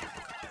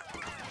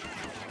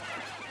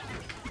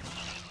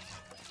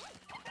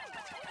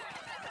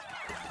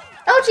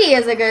 Ochi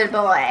is a good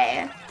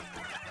boy.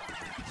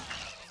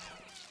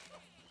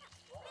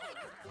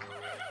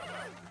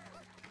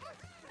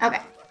 Okay.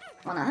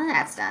 Well, none of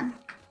that's done.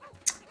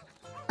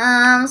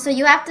 So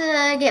you have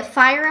to get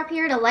fire up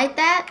here to light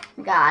that.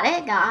 Got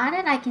it, got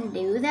it. I can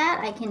do that.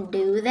 I can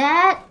do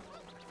that.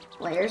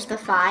 Where's the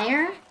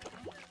fire?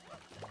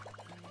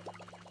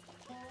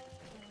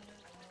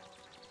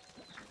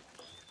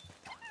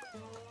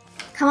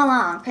 Come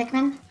along,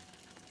 Pikmin.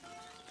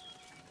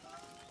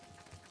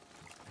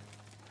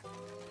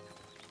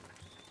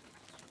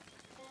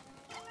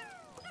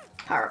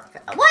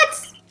 Perfect.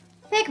 What?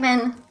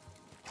 Pikmin.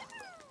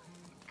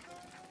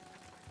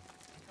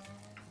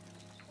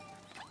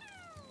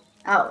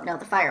 Oh, no,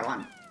 the fire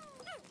one.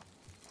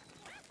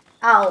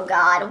 Oh,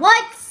 God.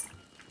 What?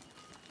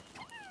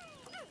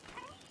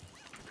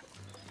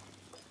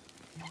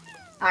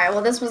 Alright,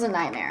 well, this was a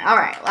nightmare.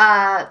 Alright,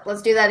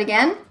 let's do that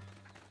again.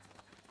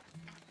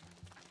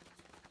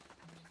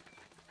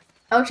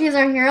 Ochi is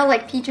our hero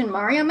like Peach in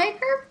Mario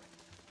Maker?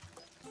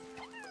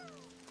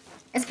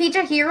 Is Peach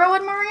a hero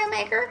in Mario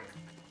Maker?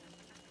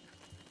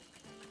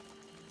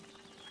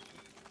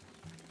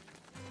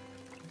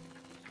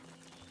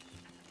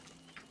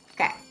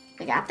 Okay,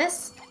 we got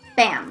this.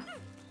 Bam.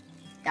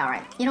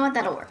 Alright, you know what?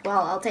 That'll work.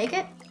 Well, I'll take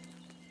it.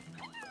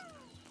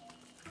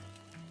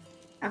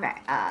 Okay,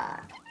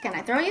 can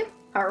I throw you?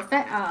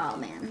 Perfect. Oh,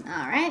 man.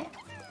 Alright.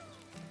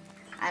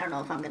 I don't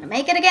know if I'm gonna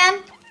make it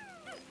again.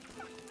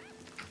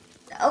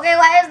 Okay,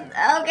 why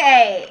is...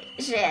 Okay,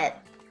 shit.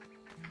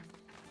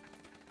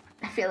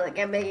 I feel like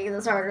I'm making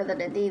this harder than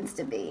it needs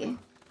to be.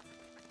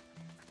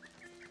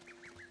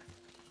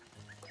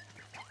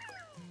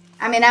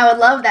 I mean, I would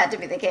love that to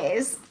be the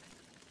case.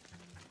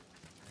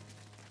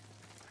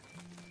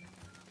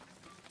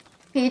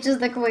 Peach is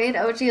the queen,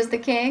 Ochi is the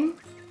king.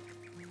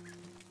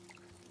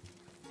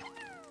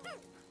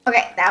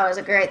 Okay, that was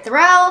a great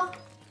throw.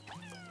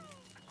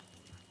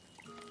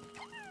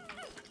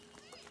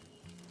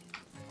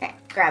 Okay,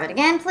 grab it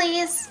again,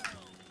 please.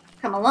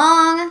 Come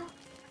along.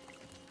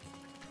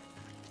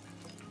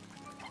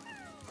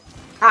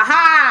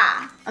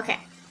 Aha! Okay.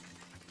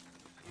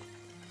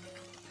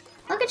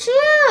 Look at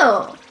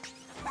you!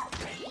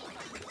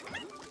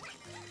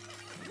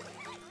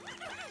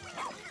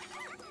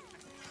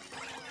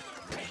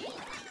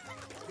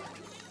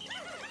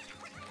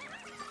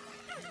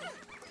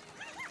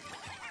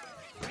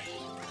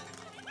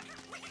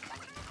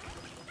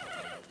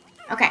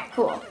 Okay,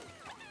 cool.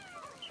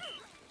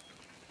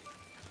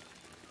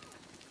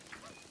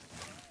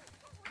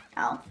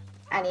 Oh,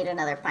 I need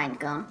another pine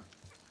cone.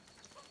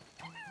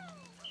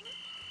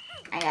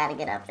 I gotta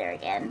get up there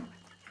again.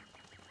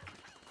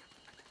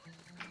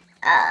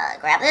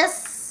 Grab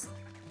this.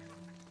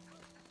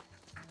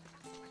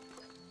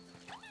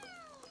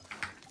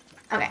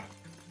 Okay.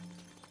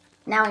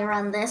 Now we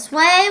run this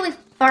way. We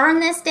burn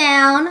this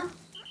down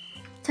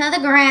to the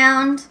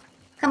ground.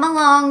 Come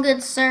along,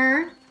 good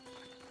sir.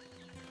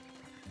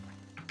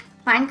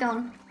 Pine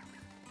cone.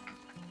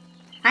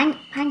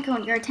 Pine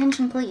cone, your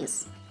attention,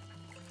 please.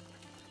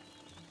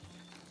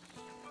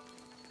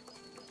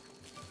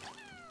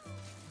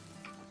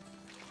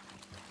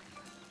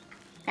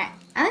 Okay,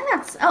 I think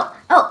that's...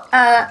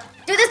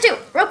 do this too,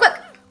 real quick.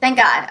 Thank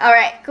God. All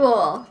right,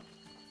 cool.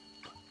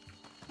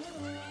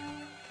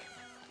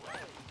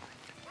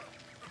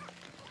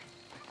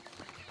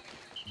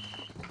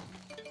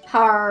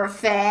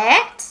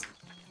 Perfect.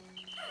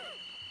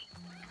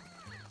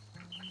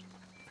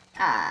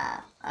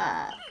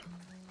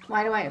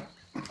 Why do I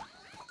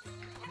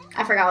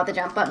forgot what the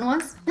jump button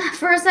was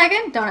for a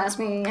second. Don't ask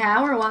me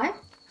how or why.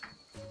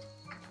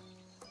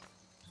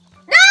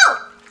 No!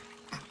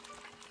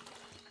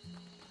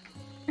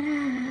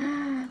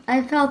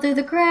 I fell through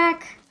the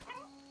crack.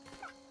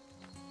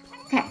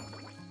 Okay,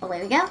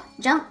 away we go.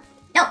 Jump.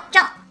 No,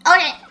 jump. Oh,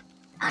 shit.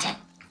 Oh, shit.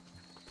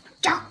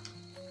 Jump.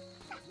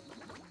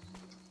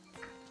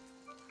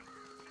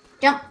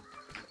 Jump.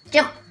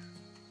 Jump.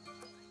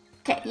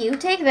 Okay, you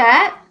take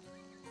that.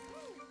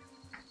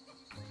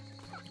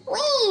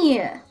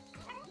 Whee!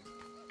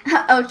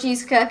 Oh,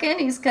 she's cooking.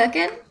 He's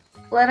cooking.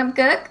 Let him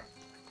cook.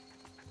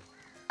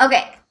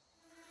 Okay.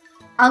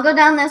 I'll go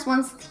down this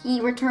once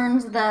he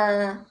returns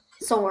the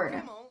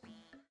sword.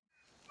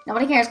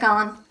 Nobody cares,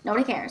 Colin.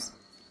 Nobody cares.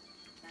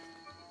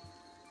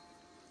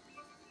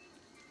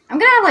 I'm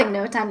gonna have, like,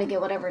 no time to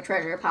get whatever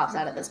treasure pops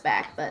out of this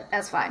back, but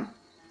that's fine.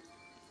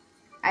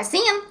 I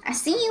see him. I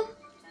see you.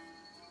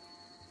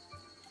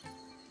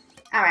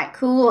 Alright,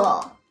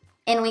 cool.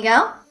 In we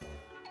go.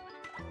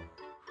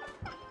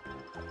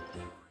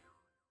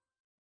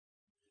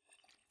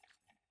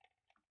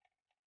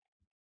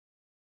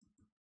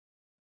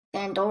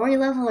 And Dory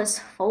level is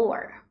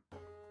 4.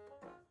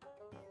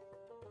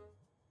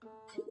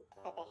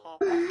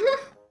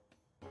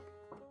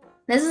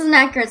 This is an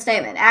accurate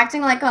statement.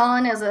 Acting like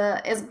Colin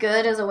is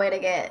good as a way to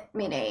get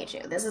me to hate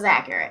you. This is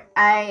accurate.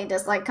 I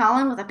dislike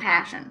Colin with a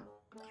passion.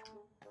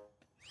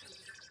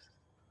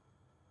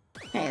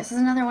 Okay, this is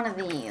another one of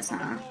these,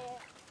 huh?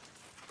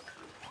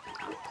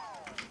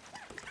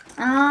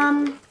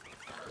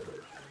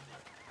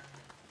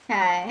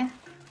 Okay.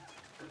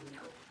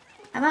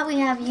 How about we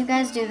have you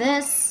guys do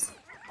this?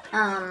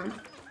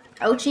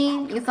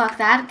 Ochi, you fuck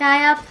that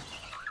guy up.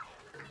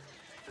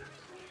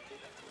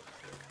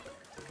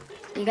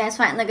 You guys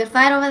fighting the good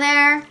fight over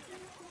there?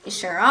 You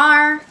sure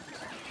are.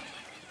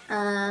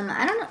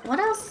 I don't know. What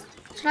else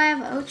should I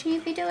have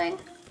Ochi be doing?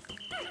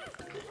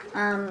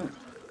 I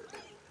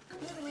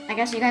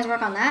guess you guys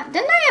work on that.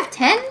 Didn't I have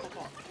 10?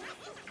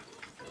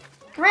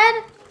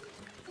 Red?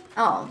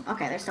 Oh,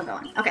 okay, they're still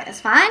going. Okay, that's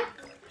fine.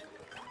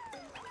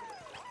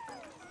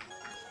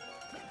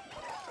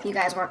 You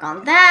guys work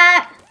on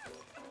that.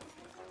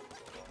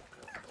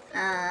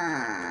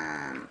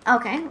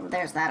 Okay,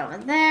 there's that over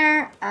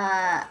there.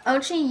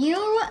 Ochi,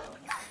 you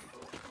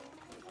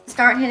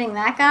start hitting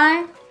that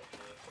guy.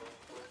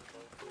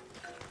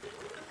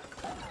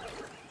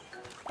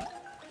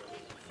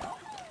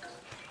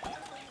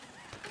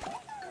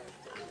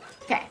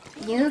 Okay,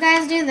 you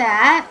guys do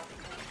that.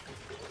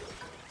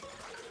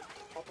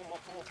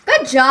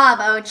 Good job,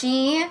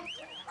 Ochi.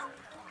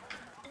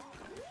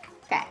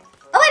 Okay.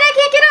 Oh, wait, I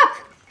can't get up!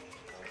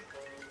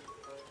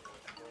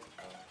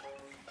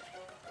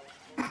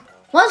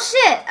 Well,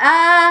 shit,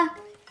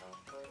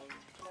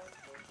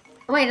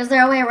 wait, is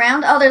there a way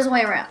around? Oh, there's a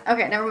way around.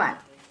 Okay, never mind.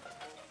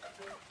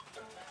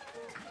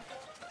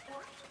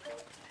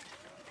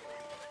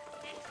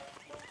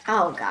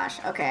 Oh, gosh.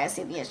 Okay, I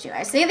see the issue.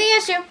 I see the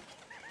issue.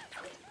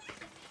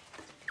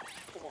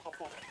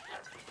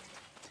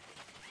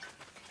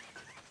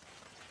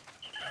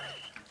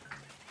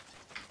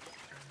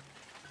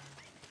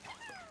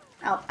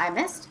 Oh, I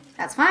missed.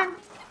 That's fine.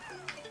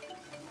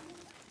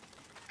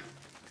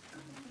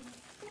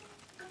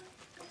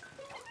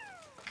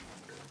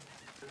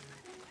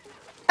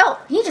 Oh,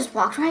 he just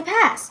walked right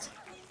past.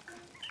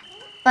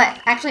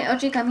 But, actually,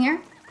 Ochi, come here.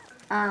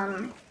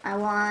 I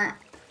want...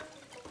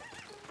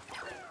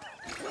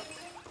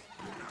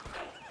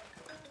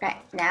 Okay,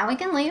 now we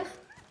can leave.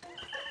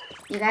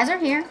 You guys are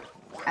here.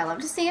 I love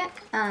to see it.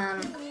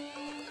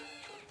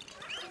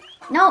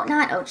 No,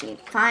 not Ochi.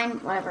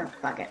 Fine, whatever.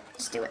 Fuck it.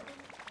 Just do it.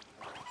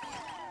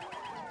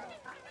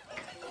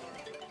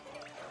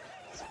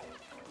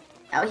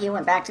 Oh, he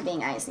went back to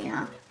being icy,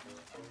 huh?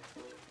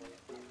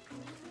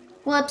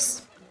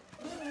 Whoops.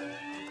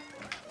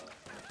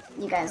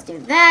 You guys do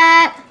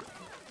that.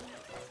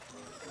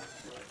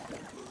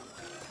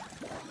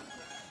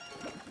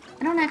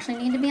 I don't actually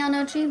need to be on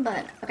Ochi,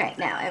 but... Okay,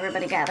 now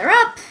everybody gather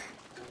up.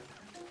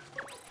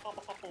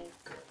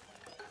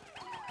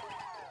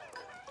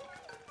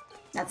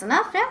 That's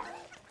enough, yeah?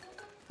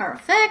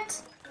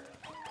 Perfect.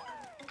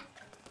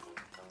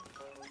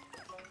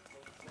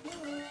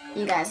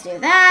 You guys do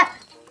that.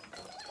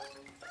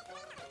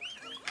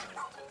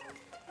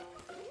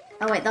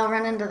 Oh wait, they'll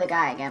run into the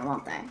guy again,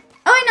 won't they?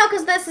 Oh wait, no,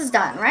 because this is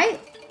done,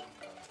 right?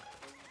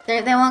 They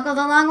won't go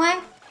the long way?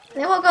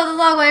 They won't go the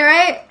long way,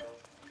 right?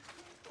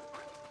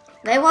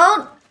 They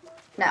won't?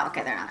 No,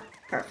 okay, they're not.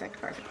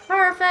 Perfect, perfect,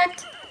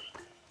 perfect.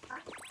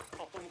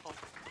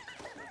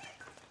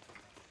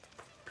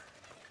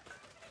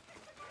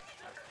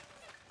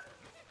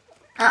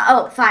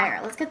 Oh, fire.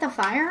 Let's get the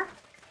fire.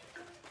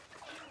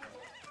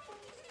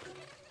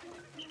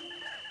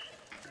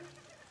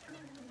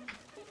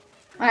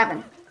 What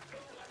happened?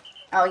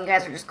 Oh, you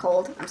guys are just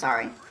cold. I'm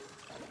sorry.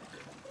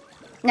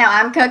 Now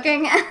I'm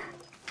cooking.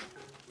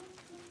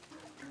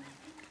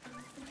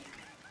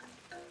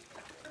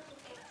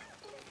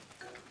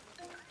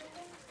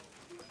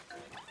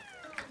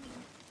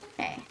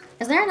 Okay.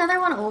 Is there another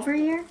one over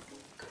here?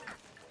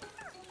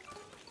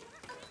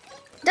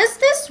 Does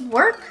this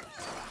work?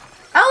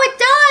 Oh, it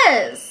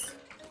does!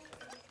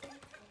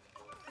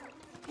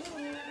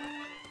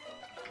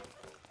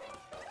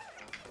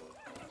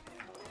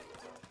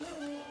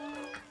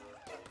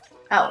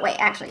 Oh, wait,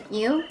 actually,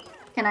 you?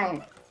 Can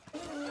I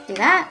do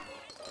that?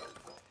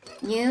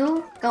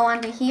 You go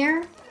onto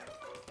here.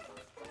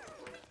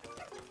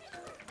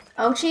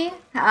 Ochi,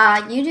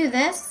 you do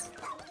this.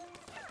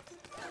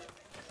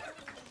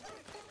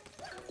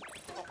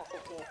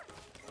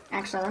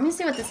 Actually, let me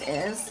see what this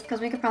is,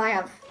 because we could probably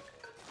have...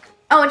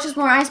 Oh, it's just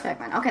more ice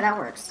Pikmin. Okay, that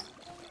works.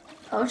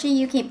 Ochi,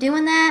 you keep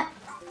doing that.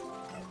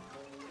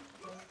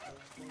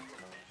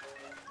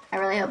 I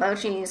really hope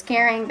Ochi is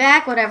carrying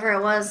back whatever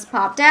it was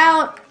popped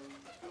out.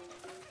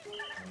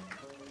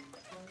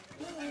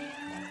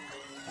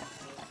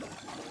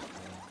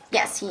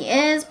 Yes, he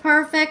is.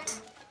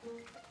 Perfect.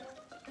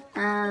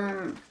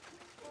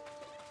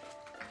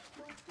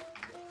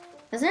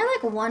 Is there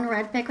like one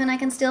red Pikmin I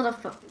can steal to...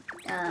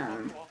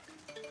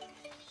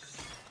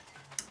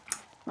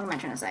 what am I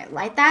trying to say?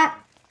 Light that?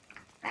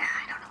 I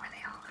don't know where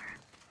they all are.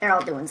 They're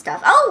all doing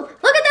stuff. Oh!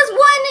 Look at this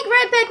one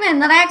red Pikmin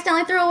that I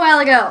accidentally threw a while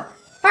ago.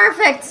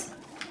 Perfect!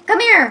 Come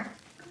here!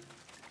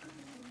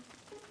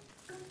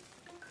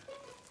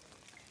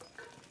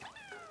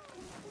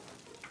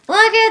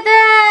 Look at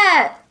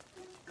that!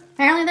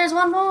 Apparently there's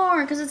one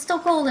more, because it's still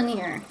cold in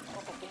here.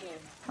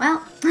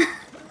 Well,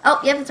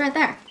 oh, yep, it's right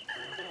there.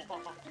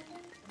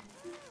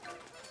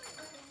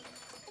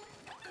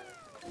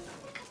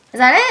 Is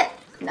that it?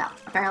 No,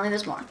 apparently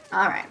there's more.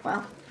 Alright,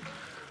 well.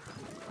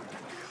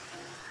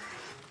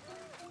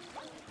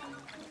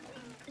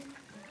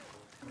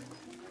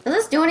 Does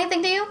this do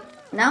anything to you?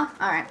 No?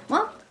 Alright,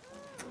 well,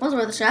 was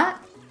worth a shot.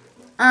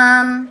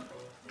 I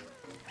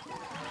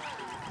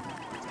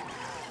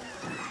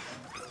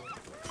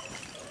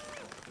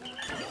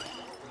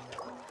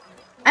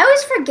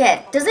always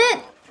forget.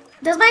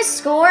 Does my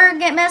score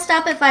get messed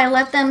up if I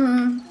let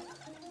them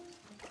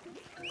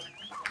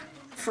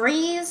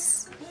freeze?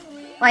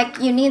 Like,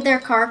 you need their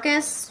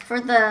carcass for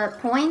the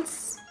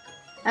points?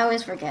 I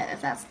always forget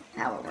if that's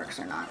how it works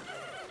or not.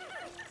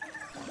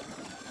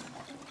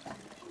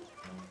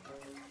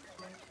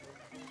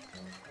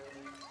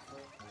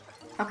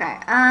 Okay,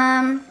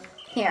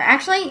 here,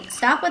 actually,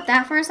 stop with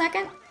that for a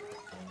second.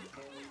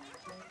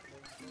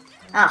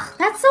 Ugh,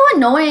 that's so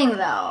annoying,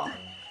 though.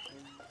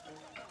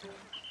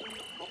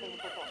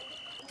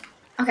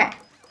 Okay,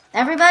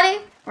 everybody,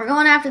 we're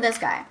going after this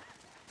guy.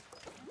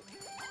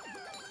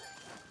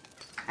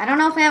 I don't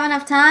know if we have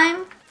enough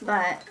time,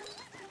 but...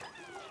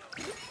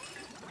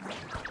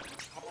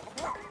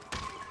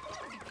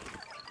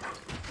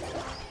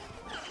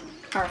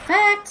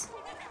 Perfect.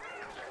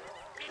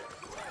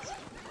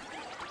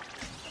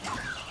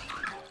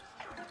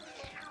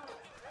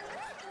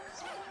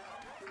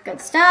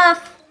 Good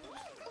stuff.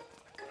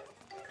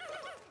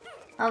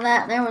 Oh,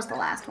 there was the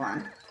last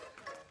one.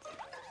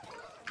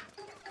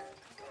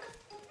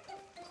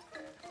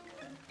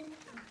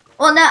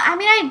 Well, no, I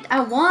mean, I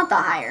want the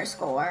higher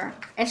score.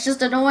 It's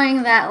just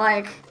annoying that,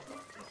 like...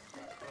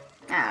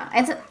 I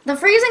don't know. The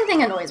freezing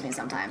thing annoys me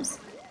sometimes.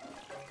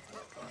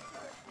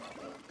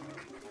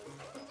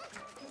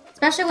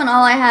 Especially when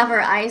all I have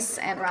are ice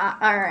and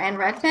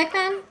red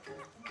Pikmin.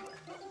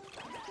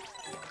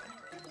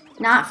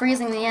 Not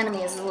freezing the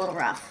enemies is a little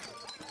rough.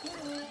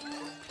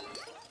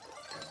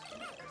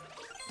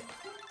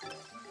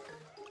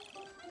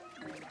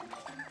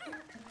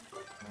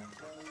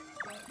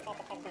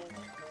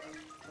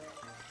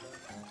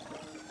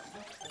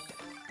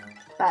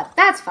 But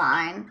that's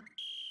fine.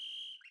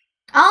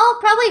 I'll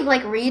probably,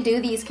 like, redo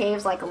these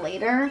caves, like,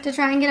 later to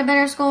try and get a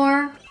better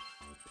score.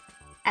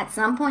 At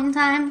some point in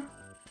time.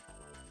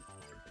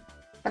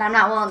 But I'm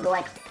not willing to,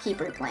 like, keep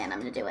replaying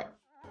them to do it.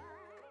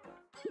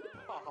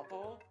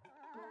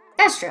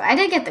 That's true, I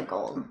did get the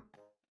gold.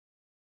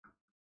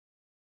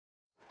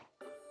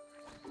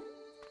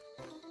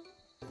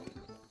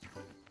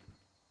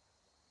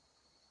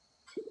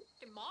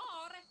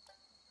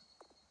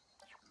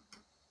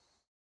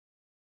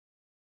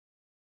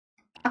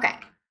 Okay.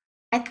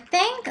 I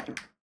think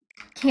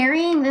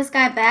carrying this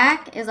guy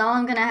back is all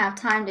I'm gonna have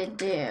time to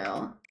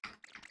do.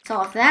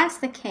 So if that's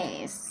the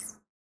case...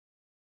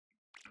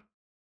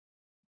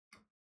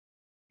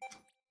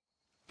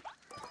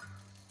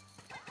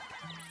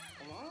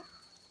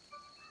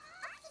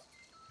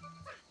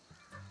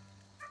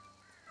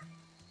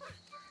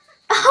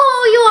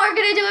 Oh, you are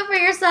gonna do it for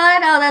your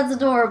son? Oh, that's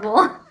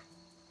adorable.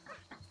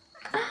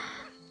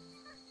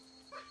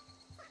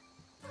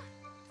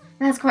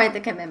 That's quite the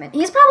commitment.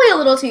 He's probably a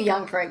little too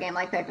young for a game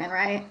like Pikmin,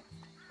 right?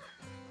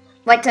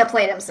 Like, to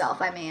play it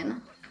himself, I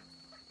mean.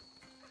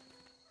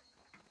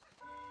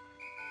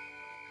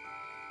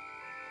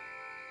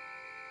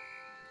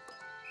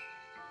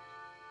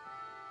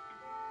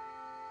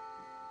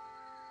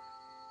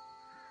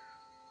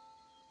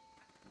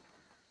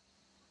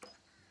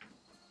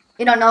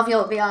 You don't know if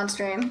you'll be on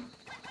stream.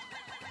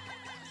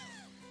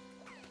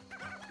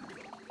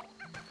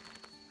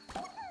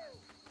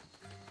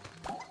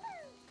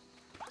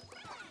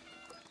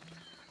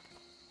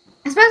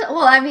 Especially,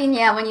 well, I mean,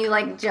 yeah, when you,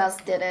 like,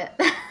 just did it.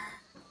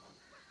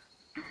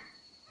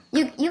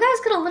 You guys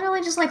could have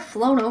literally just, like,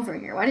 flown over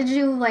here. Why did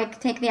you,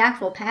 like, take the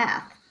actual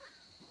path?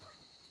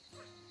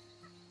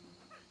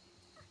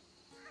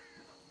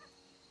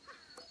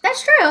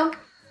 That's true.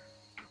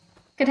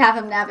 Could have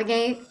him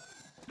navigate.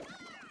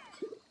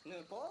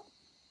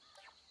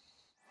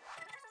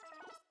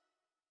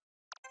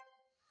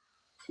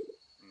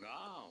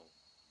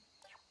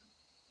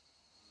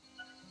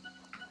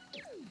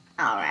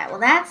 Alright, well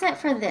that's it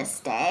for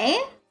this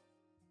day.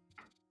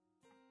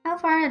 How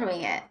far did we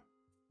get?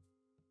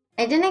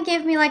 It didn't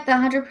give me like the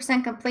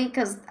 100% complete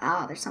because,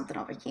 oh, there's something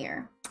over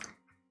here. Is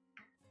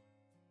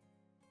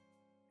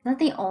that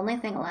the only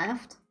thing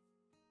left?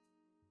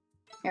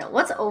 Here,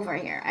 what's over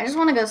here? I just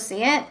want to go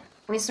see it.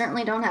 We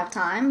certainly don't have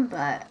time,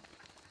 but...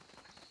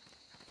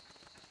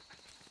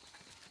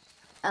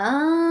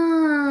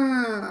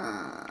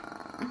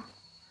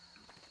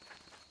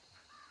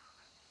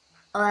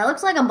 Oh, that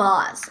looks like a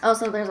boss. Oh,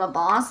 so there's a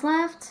boss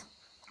left?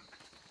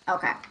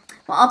 Okay.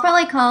 Well, I'll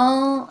probably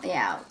call...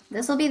 Yeah,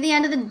 this will be the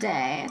end of the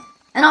day.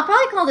 And I'll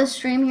probably call this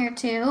stream here,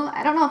 too.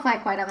 I don't know if I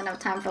quite have enough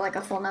time for, like,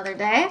 a full another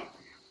day.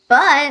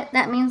 But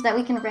that means that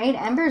we can raid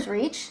Ember's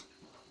Reach.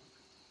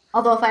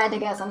 Although, if I had to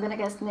guess, I'm gonna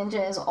guess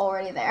Ninja is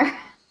already there.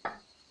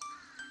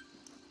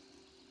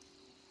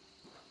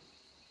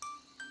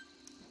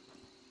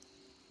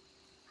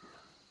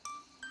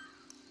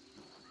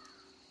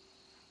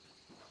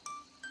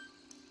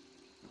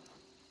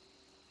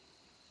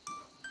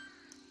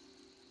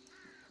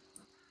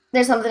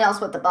 There's something else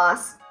with the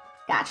boss.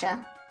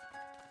 Gotcha.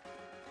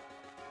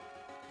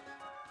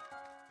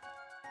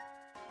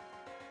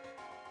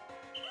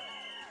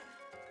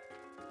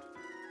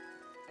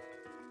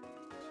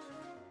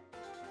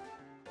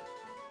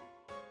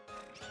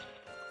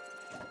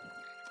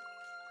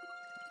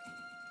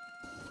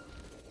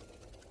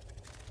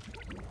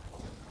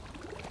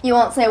 You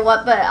won't say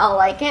what, but I'll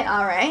like it.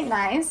 Alright,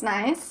 nice,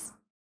 nice.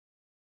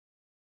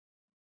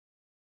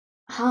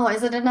 Oh,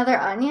 is it another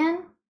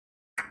onion?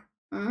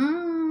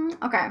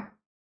 Okay.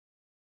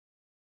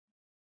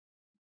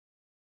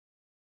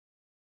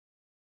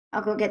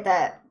 I'll go get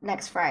that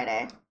next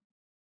Friday.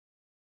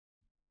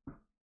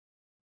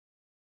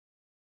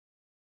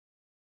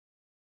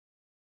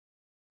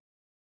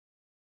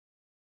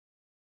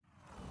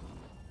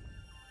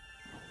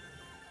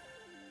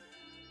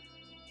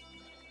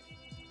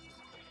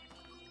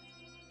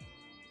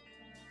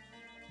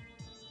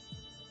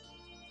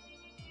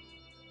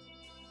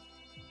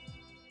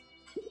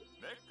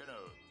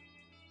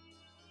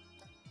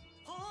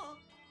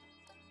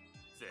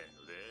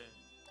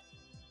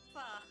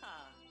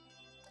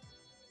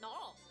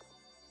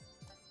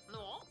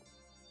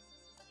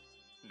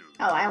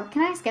 Oh,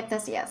 can I skip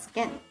this? Yes,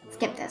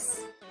 skip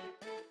this.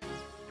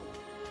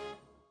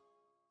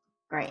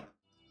 Great.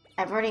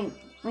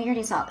 We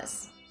already saw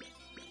this.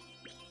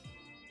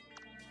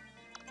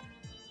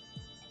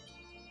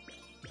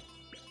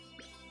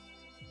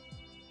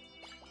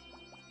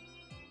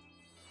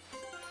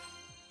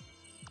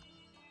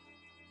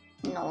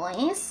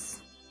 Nice.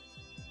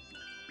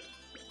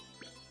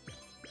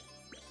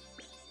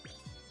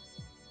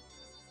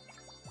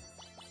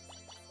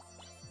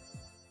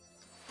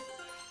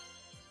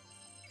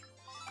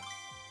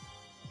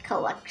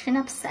 Collection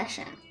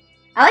Obsession.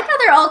 I like how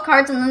they're all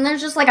cards and then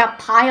there's just like a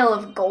pile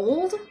of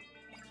gold.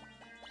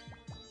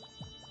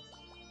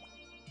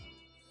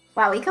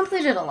 Wow, we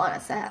completed a lot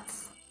of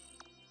sets.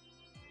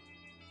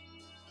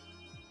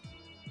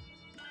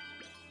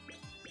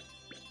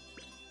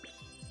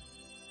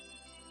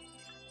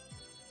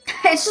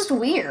 It's just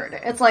weird.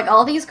 It's like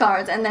all these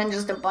cards and then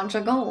just a bunch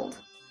of gold.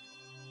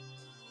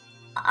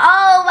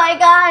 Oh my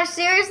gosh,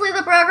 seriously,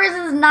 the progress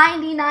is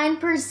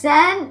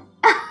 99%?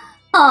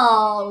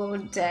 Oh,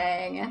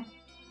 dang.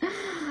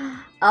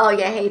 Oh,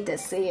 you hate to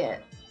see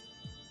it.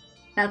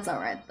 That's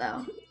alright,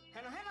 though.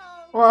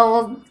 Well,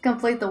 we'll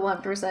complete the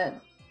 1%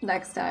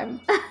 next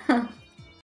time.